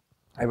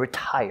 I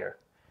retire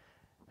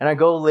and I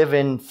go live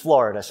in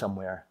Florida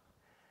somewhere.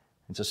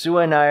 And so Sue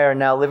and I are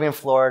now living in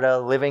Florida,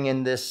 living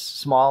in this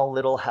small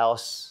little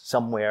house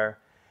somewhere.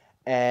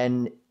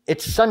 And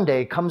it's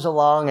Sunday, comes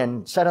along,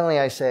 and suddenly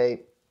I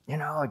say,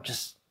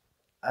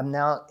 I'm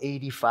now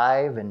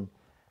 85 and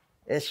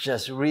it's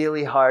just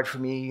really hard for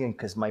me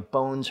because my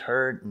bones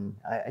hurt and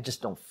I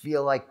just don't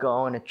feel like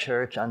going to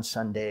church on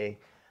Sunday.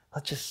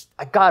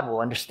 God will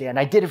understand.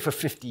 I did it for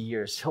 50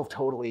 years.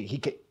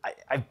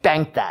 I've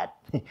banked that.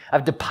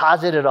 I've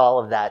deposited all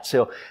of that.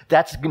 So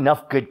that's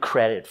enough good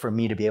credit for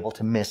me to be able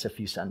to miss a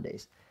few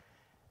Sundays.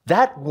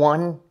 That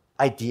one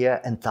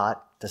idea and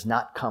thought does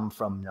not come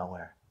from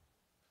nowhere.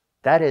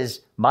 That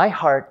is my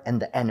heart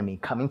and the enemy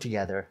coming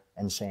together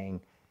and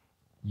saying,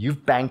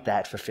 you've banked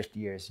that for 50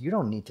 years. You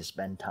don't need to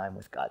spend time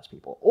with God's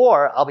people.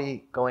 Or I'll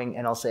be going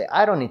and I'll say,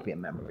 I don't need to be a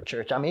member of a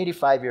church. I'm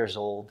 85 years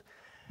old.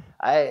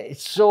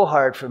 It's so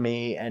hard for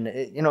me. And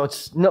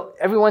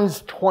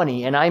everyone's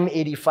 20 and I'm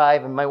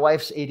 85 and my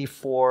wife's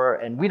 84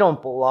 and we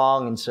don't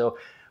belong. And so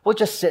we'll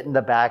just sit in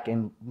the back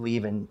and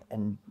leave and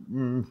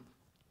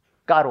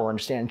God will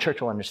understand,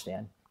 church will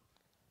understand.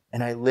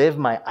 And I live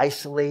my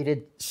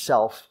isolated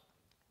self.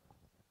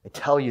 I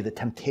tell you the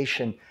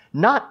temptation,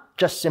 not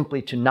just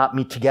simply to not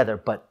meet together,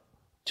 but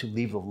to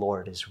leave the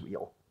Lord is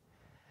real.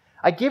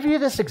 I give you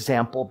this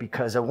example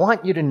because I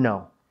want you to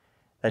know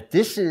that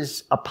this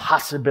is a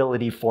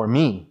possibility for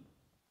me.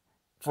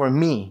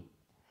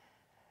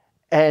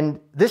 And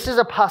this is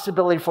a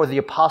possibility for the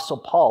Apostle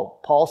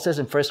Paul. Paul says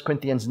in 1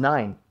 Corinthians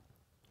 9,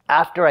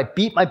 after I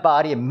beat my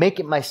body and make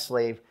it my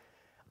slave,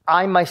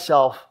 I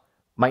myself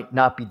might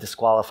not be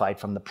disqualified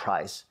from the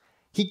prize.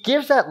 He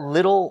gives that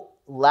little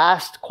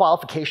last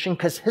qualification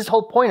because his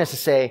whole point is to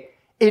say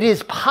it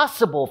is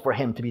possible for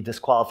him to be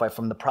disqualified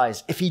from the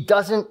prize if he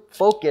doesn't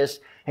focus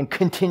and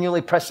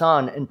continually press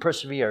on and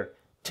persevere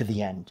to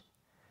the end.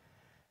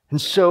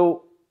 And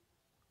so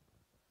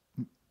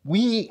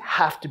we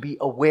have to be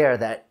aware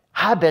that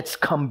habits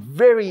come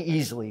very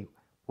easily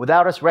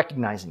without us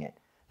recognizing it.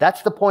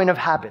 That's the point of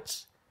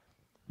habits.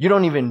 You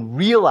don't even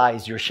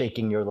realize you're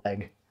shaking your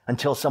leg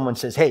until someone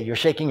says, hey, you're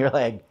shaking your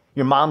leg.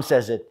 Your mom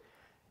says it.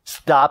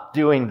 Stop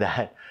doing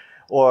that.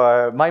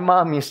 Or my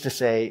mom used to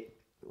say,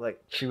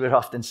 she would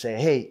often say,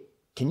 hey,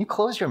 can you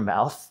close your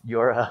mouth?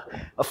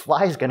 A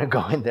fly is going to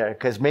go in there.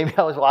 Because maybe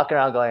I was walking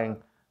around going,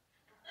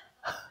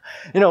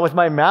 with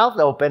my mouth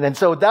open. And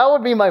so that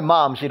would be my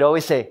mom. She'd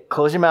always say,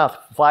 close your mouth.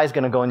 Fly's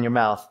going to go in your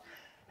mouth.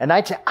 And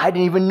I'd say, I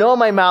didn't even know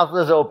my mouth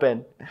was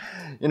open.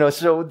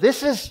 So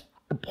this is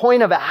the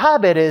point of a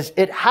habit is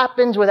it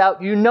happens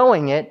without you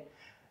knowing it.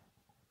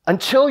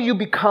 Until you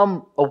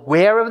become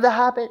aware of the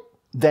habit,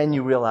 then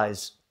you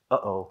realize,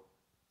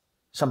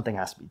 something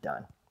has to be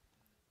done.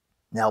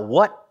 Now,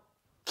 what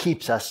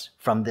keeps us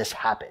from this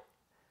habit?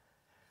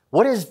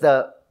 What is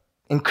the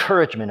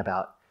encouragement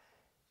about?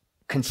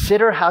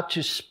 Consider how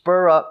to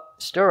stir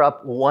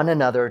up one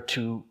another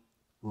to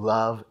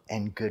love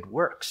and good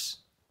works.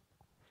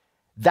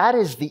 That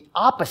is the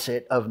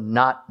opposite of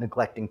not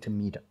neglecting to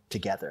meet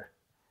together.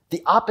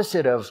 The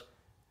opposite of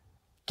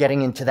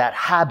getting into that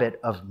habit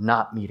of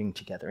not meeting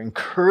together,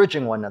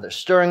 encouraging one another,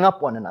 stirring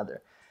up one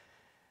another.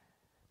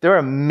 There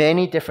are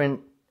many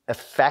different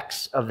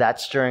effects of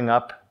that stirring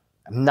up.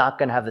 I'm not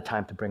going to have the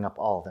time to bring up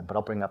all of them, but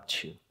I'll bring up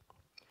two.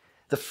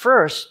 The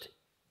first,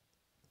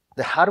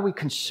 how do we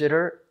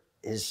consider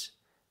is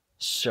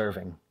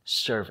serving,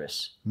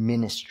 service,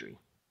 ministry.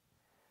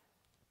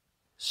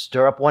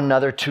 Stir up one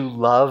another to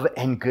love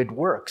and good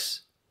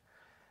works.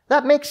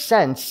 That makes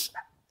sense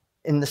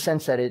in the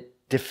sense that it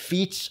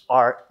defeats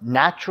our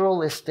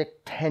naturalistic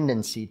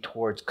tendency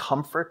towards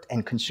comfort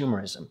and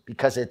consumerism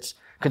because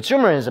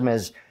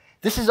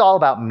this is all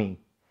about me.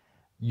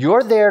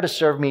 You're there to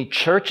serve me.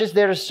 Church is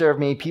there to serve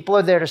me. People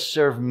are there to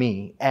serve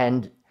me.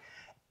 And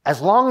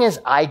as long as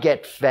I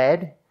get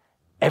fed,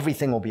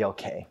 everything will be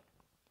okay.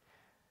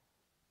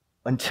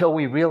 Until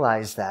we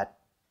realize that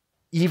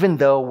even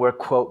though we're,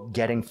 quote,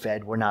 getting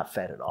fed, we're not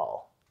fed at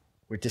all.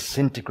 We're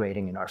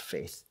disintegrating in our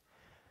faith.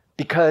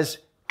 Because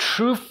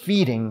true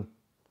feeding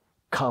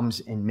comes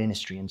in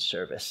ministry and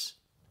service.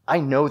 I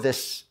know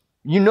this.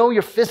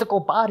 Your physical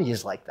body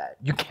is like that.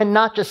 You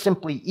cannot just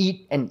simply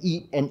eat and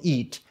eat and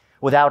eat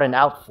without an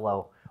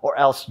outflow, or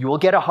else you will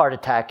get a heart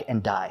attack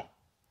and die.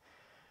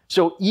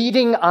 So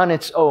eating on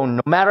its own,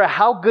 no matter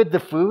how good the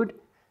food,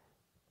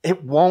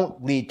 it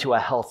won't lead to a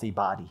healthy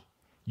body.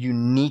 you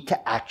need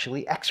to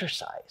actually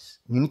exercise.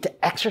 You need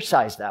to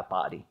exercise that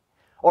body,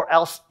 or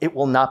else it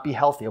will not be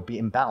healthy. It'll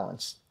be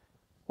imbalanced.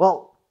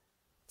 Well,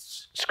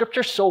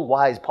 Scripture's so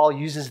wise. Paul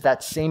uses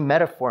that same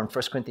metaphor in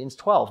 1 Corinthians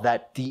 12,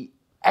 that the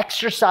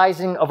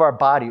exercising of our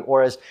body,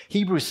 or as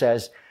Hebrews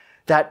says,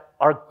 that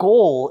our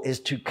goal is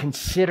to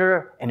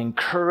consider and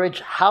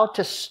encourage how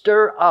to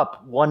stir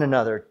up one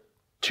another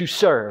to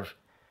serve,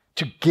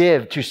 to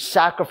give, to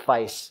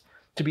sacrifice,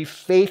 to be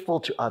faithful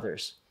to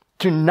others,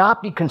 to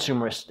not be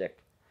consumeristic,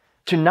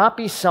 to not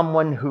be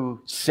someone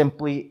who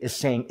simply is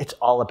saying, it's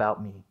all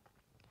about me.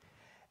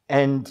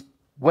 And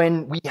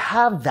when we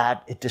have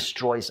that, it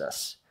destroys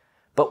us.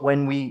 But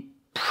when we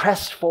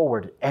press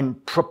forward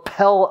and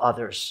propel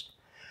others,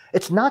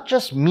 it's not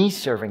just me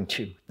serving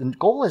too. The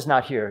goal is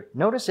not here.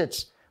 Notice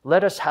it's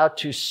let us how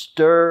to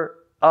stir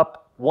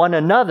up one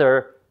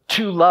another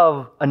to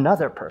love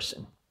another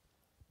person.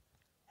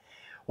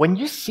 When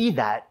you see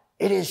that,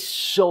 it is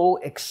so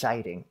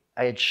exciting.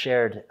 I had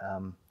shared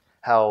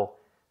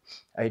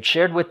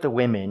with the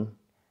women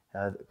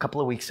a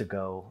couple of weeks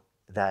ago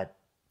that,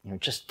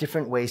 just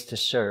different ways to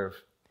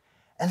serve.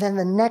 And then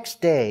the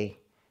next day,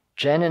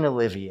 Jen and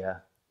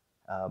Olivia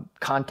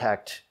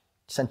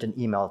sent an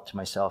email to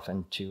myself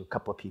and to a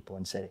couple of people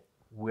and said,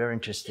 we're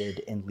interested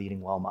in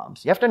leading Well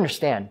Moms. You have to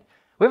understand,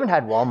 we haven't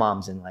had Well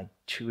Moms in like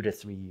 2 to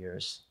 3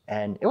 years.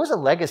 And it was a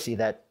legacy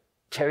that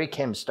Terry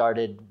Kim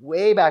started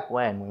way back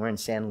when we were in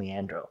San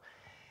Leandro.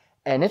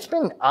 And it's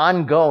been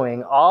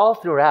ongoing all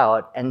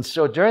throughout. And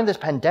so during this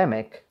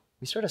pandemic,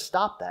 we sort of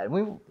stopped that.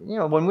 And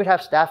when we'd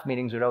have staff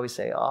meetings, we'd always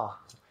say,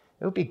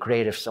 it would be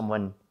great if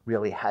someone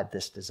really had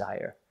this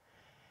desire.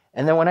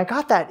 And then when I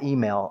got that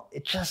email,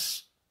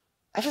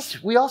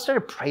 we all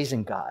started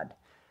praising God.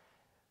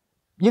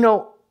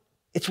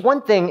 It's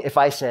one thing if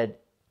I said,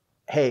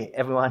 hey,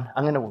 everyone,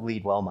 I'm going to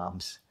lead Well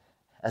Moms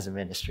as a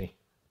ministry.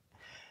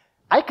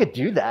 I could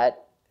do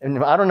that.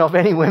 And I don't know if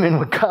any women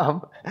would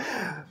come,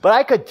 but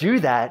I could do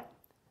that.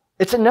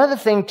 It's another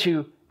thing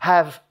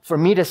for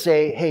me to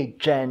say, hey,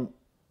 Jen,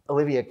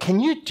 Olivia, can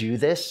you do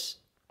this?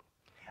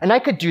 And I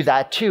could do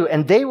that too.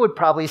 And they would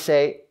probably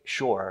say,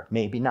 sure,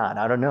 maybe not.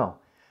 I don't know.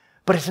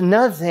 But it's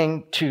another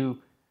thing to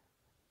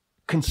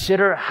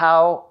consider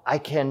how I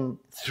can,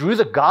 through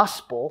the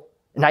gospel,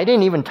 and I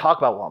didn't even talk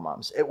about Well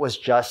Moms. It was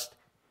just,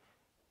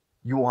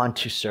 you want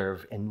to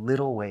serve in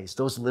little ways.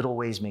 Those little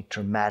ways make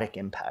dramatic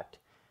impact.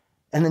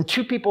 And then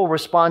 2 people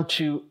respond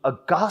to a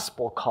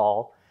gospel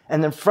call.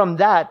 And then from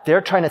that,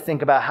 they're trying to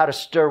think about how to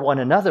stir one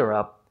another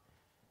up.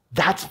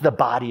 That's the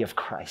body of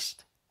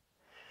Christ.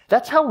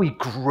 That's how we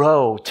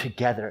grow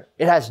together.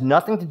 It has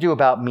nothing to do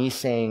about me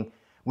saying,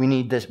 we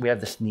need this, we have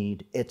this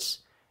need. It's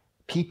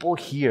people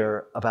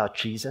hear about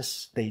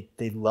Jesus. They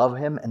love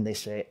him and they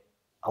say,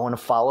 I want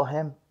to follow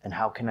him. And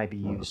how can I be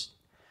used?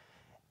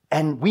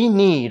 And we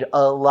need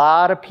a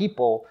lot of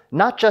people,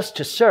 not just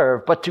to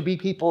serve, but to be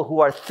people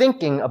who are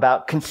thinking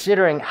about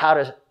considering how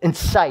to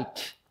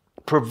incite,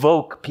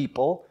 provoke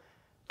people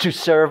to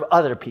serve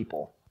other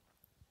people.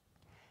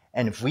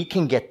 And if we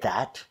can get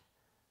that,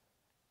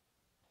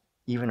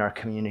 even our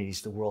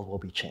communities, the world will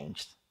be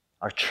changed.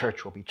 Our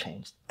church will be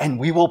changed. And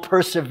we will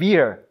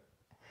persevere.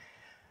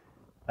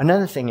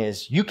 Another thing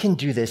is, you can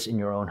do this in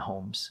your own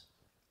homes.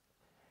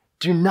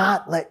 Do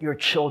not let your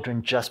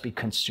children just be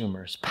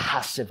consumers,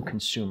 passive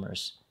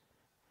consumers.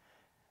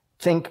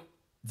 Think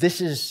this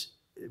is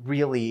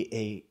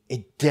really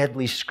a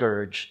deadly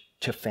scourge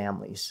to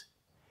families,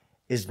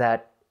 is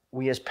that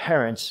we as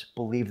parents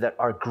believe that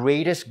our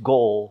greatest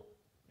goal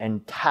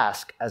and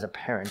task as a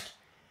parent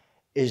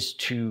is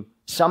to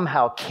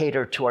somehow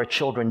cater to our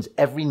children's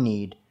every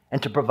need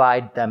and to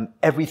provide them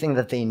everything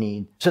that they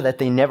need so that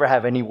they never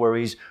have any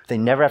worries, they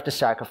never have to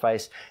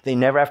sacrifice, they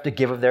never have to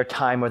give of their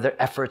time or their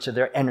efforts or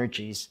their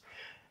energies.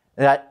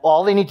 That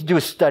all they need to do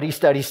is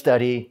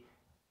study,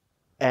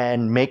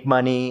 and make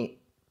money.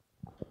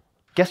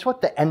 Guess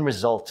what the end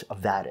result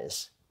of that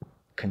is?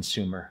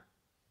 Consumer.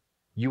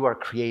 You are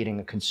creating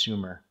a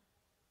consumer.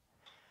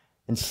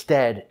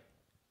 Instead,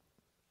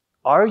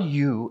 are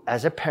you,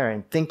 as a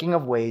parent, thinking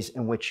of ways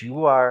in which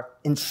you are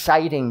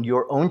inciting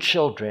your own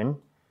children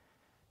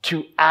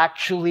to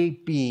actually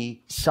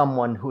be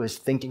someone who is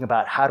thinking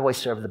about how do I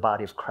serve the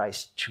body of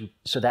Christ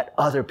so that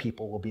other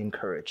people will be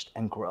encouraged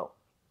and grow?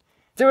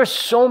 There are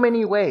so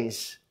many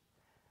ways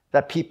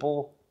that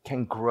people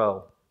can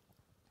grow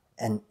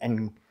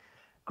and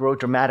grow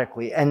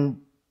dramatically.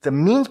 And the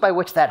means by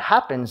which that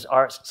happens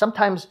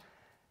sometimes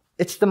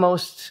it's the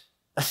most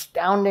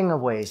astounding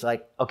of ways.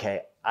 Like,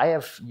 okay,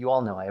 you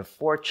all know I have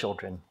 4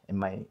 children in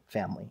my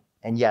family.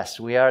 And yes,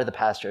 we are the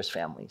pastor's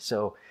family.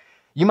 So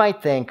you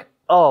might think,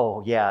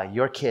 oh yeah,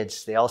 your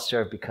kids, they all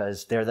serve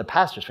because they're the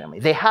pastor's family.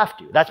 They have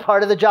to. That's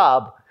part of the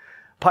job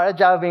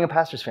of being a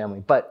pastor's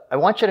family. But I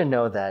want you to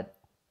know that,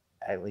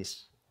 at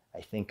least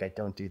I think I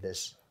don't do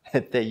this,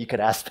 that you could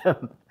ask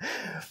them.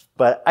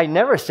 But I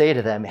never say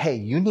to them, hey,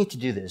 you need to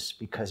do this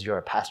because you're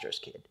a pastor's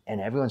kid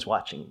and everyone's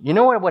watching. You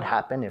know what would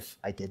happen if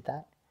I did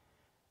that?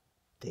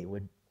 They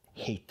would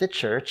hate the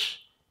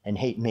church and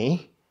hate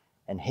me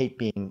and hate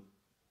being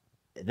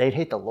they'd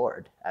hate the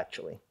Lord,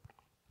 actually.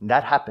 And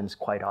that happens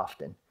quite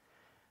often.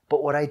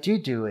 But what I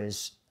do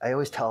is I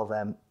always tell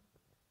them,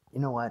 you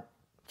know what?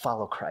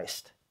 Follow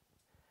Christ.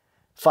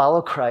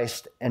 Follow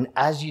Christ. And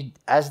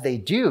as they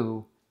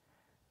do,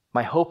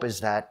 my hope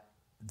is that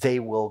they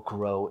will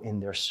grow in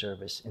their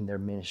service, in their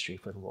ministry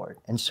for the Lord.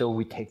 And so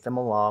we take them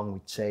along.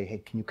 We'd say,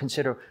 hey,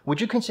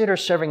 would you consider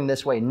serving in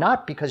this way?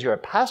 Not because you're a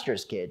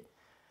pastor's kid,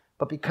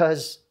 but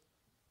because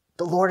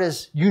the Lord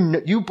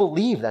you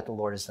believe that the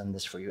Lord has done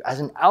this for you. As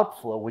an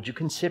outflow, would you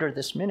consider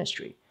this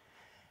ministry?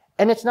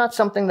 And it's not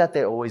something that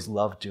they always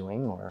love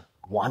doing or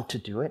want to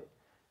do it,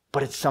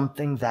 but it's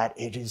something that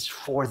it is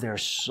for their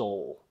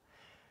soul.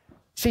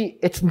 See,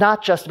 it's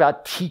not just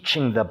about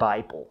teaching the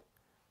Bible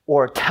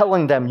or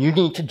telling them you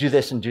need to do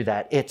this and do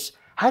that. It's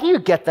how do you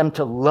get them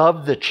to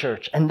love the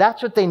church? And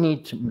that's what they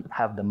need to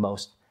have the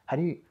most.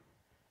 The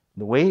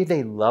way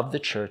they love the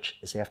church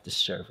is they have to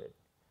serve it.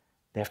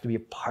 They have to be a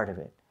part of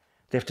it.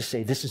 They have to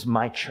say, this is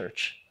my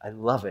church. I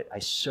love it. I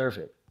serve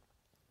it.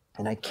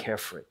 And I care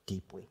for it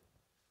deeply.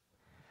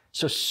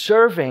 So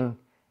serving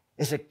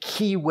is a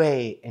key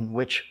way in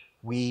which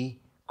we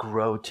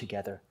grow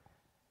together.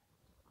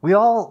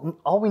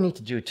 All we need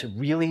to do to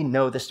really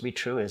know this to be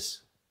true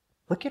is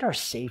look at our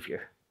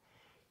Savior.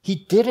 He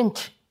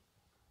didn't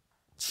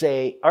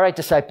say, all right,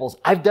 disciples,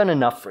 I've done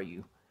enough for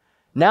you.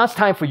 Now it's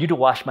time for you to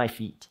wash my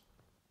feet.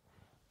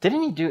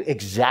 Didn't he do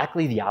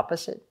exactly the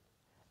opposite?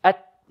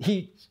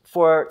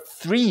 For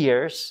 3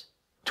 years,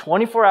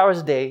 24 hours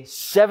a day,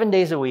 7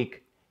 days a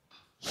week,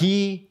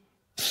 he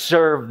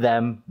served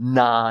them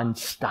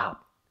nonstop.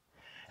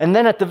 And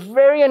then at the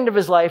very end of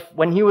his life,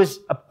 when he was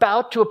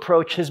about to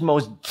approach his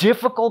most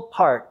difficult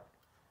part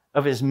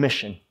of his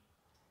mission,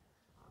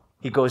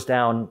 he goes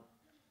down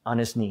on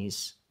his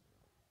knees,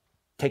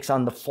 takes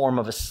on the form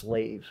of a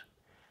slave,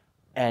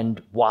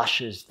 and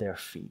washes their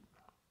feet.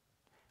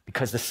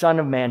 Because the Son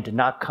of Man did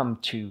not come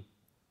to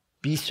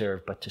be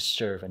served, but to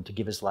serve and to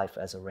give his life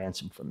as a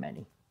ransom for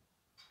many.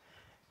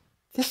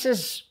 This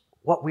is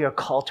what we are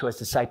called to as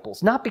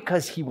disciples, not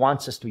because he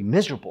wants us to be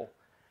miserable,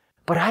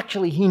 but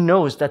actually he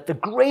knows that the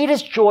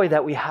greatest joy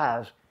that we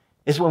have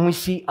is when we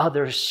see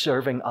others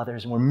serving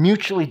others, and we're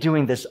mutually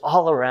doing this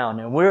all around,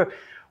 and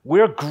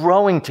we're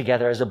growing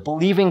together as a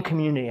believing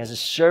community, as a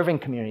serving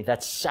community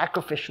that's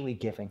sacrificially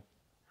giving.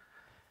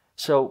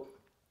 So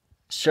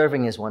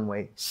serving is one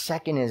way.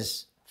 Second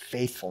is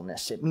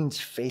faithfulness. It means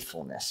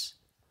faithfulness.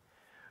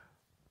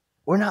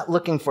 We're not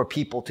looking for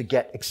people to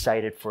get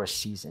excited for a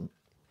season.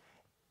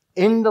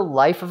 In the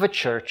life of a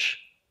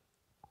church,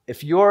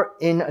 if you're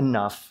in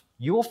enough,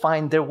 you will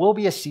find there will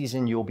be a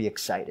season you'll be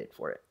excited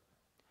for it.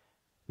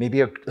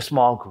 Maybe a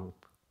small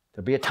group.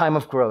 There'll be a time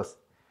of growth.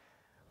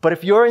 But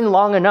if you're in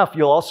long enough,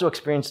 you'll also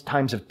experience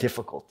times of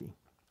difficulty,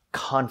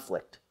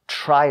 conflict,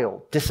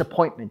 trial,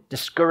 disappointment,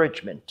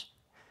 discouragement.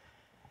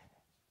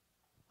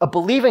 A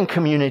believing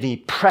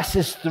community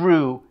presses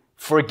through,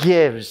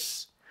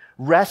 forgives,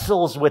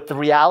 wrestles with the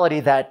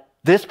reality that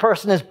this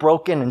person is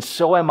broken and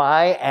so am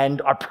I,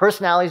 and our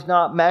personalities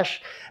not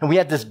mesh, and we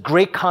had this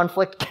great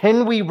conflict.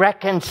 Can we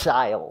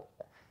reconcile?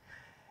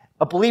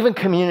 A believing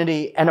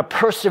community and a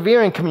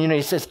persevering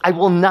community says, I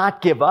will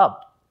not give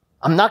up.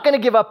 I'm not going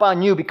to give up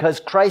on you because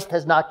Christ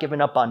has not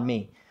given up on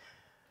me.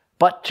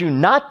 But to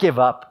not give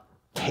up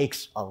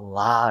takes a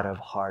lot of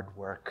hard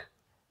work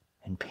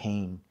and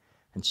pain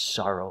and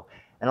sorrow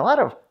and a lot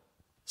of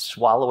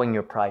swallowing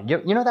your pride.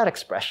 You know that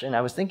expression?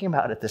 I was thinking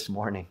about it this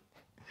morning.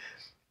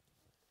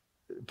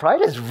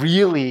 Pride is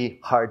really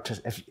hard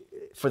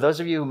for those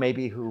of you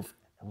maybe who've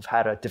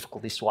had a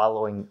difficulty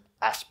swallowing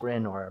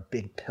aspirin or a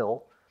big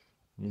pill.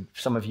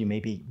 Some of you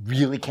maybe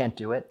really can't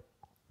do it.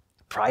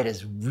 Pride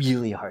is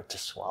really hard to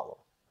swallow.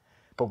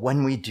 But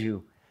when we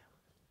do,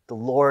 the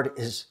Lord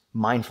is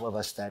mindful of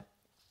us that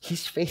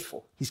he's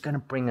faithful. He's going to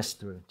bring us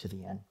through to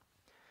the end.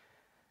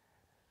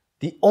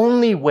 The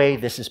only way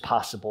this is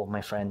possible,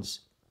 my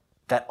friends,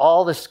 that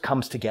all this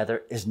comes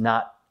together is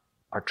not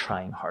our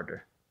trying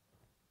harder,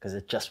 because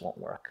it just won't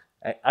work.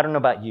 I don't know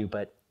about you,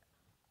 but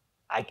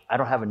I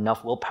don't have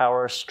enough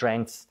willpower,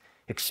 strength,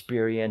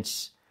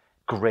 experience,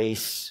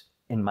 grace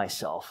in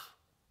myself.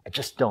 I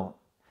just don't.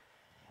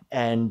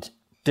 And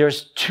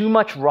there's too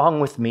much wrong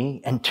with me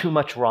and too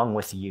much wrong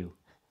with you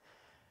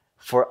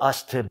for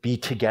us to be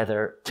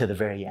together to the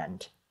very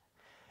end.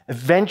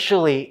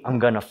 Eventually, I'm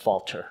going to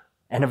falter,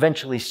 and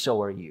eventually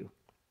so are you.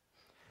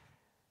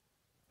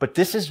 But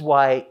this is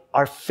why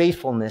our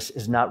faithfulness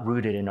is not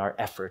rooted in our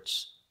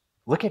efforts.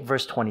 Look at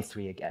verse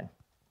 23 again.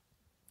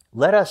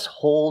 Let us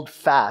hold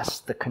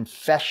fast the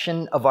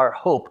confession of our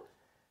hope.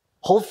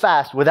 Hold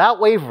fast without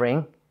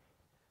wavering,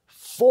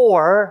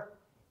 for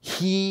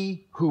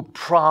he who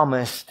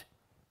promised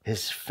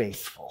is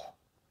faithful.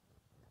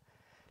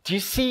 Do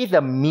you see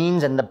the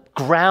means and the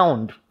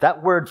ground?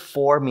 That word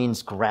for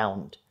means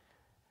ground.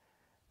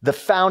 The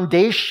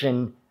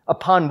foundation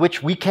upon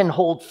which we can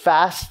hold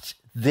fast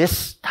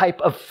this type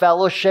of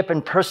fellowship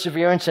and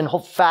perseverance and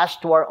hold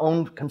fast to our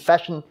own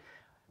confession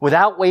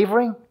without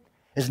wavering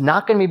is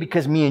not going to be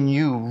because me and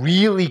you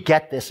really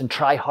get this and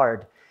try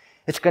hard.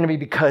 It's going to be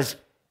because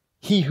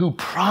He who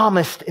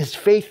promised is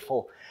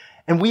faithful.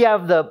 And we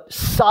have the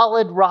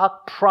solid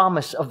rock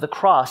promise of the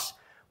cross.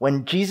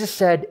 When Jesus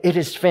said, "It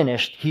is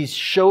finished," he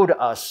showed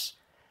us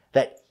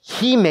that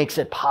he makes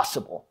it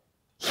possible.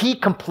 He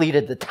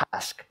completed the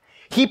task.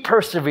 He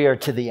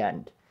persevered to the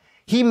end.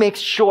 He makes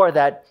sure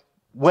that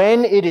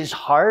when it is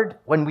hard,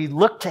 when we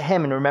look to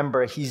him and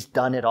remember he's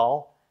done it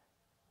all,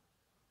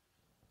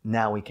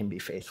 now we can be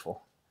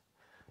faithful.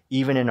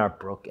 Even in our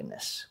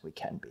brokenness, we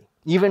can be.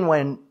 Even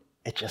when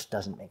it just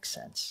doesn't make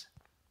sense.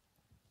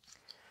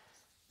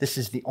 This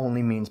is the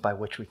only means by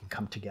which we can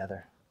come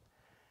together.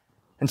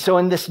 And so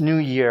in this new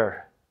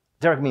year,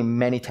 there are going to be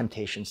many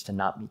temptations to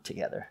not meet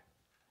together.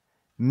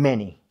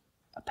 Many.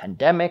 A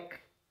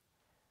pandemic,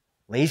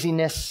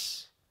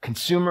 laziness,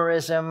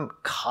 consumerism,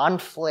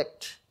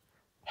 conflict,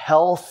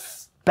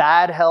 health,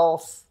 bad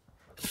health,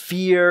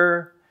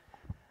 fear,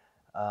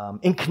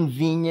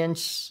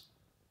 inconvenience.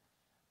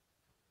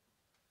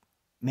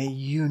 May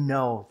you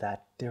know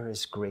that there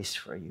is grace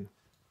for you.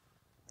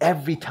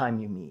 Every time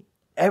you meet,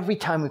 every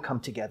time we come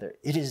together,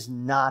 it is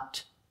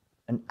not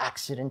an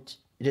accident.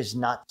 It is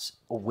not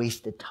a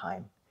wasted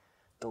time.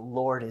 The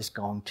Lord is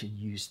going to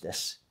use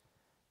this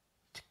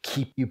to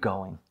keep you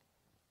going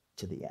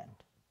to the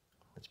end.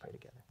 Let's pray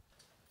together.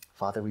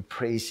 Father, we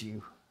praise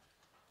you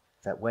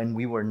that when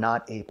we were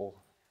not able,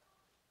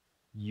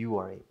 you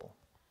are able.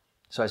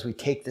 So as we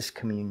take this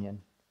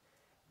communion,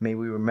 may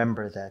we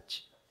remember that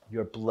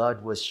your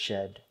blood was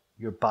shed,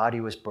 your body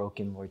was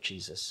broken, Lord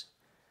Jesus,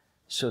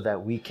 so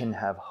that we can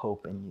have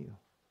hope in you,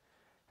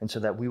 and so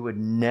that we would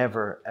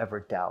never, ever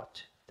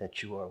doubt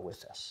that you are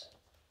with us.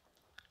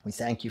 We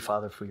thank you,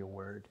 Father, for your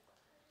word,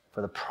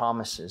 for the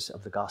promises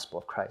of the gospel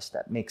of Christ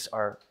that makes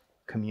our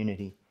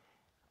community,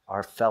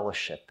 our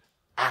fellowship,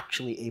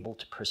 actually able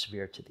to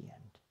persevere to the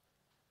end.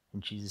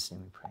 In Jesus'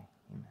 name we pray.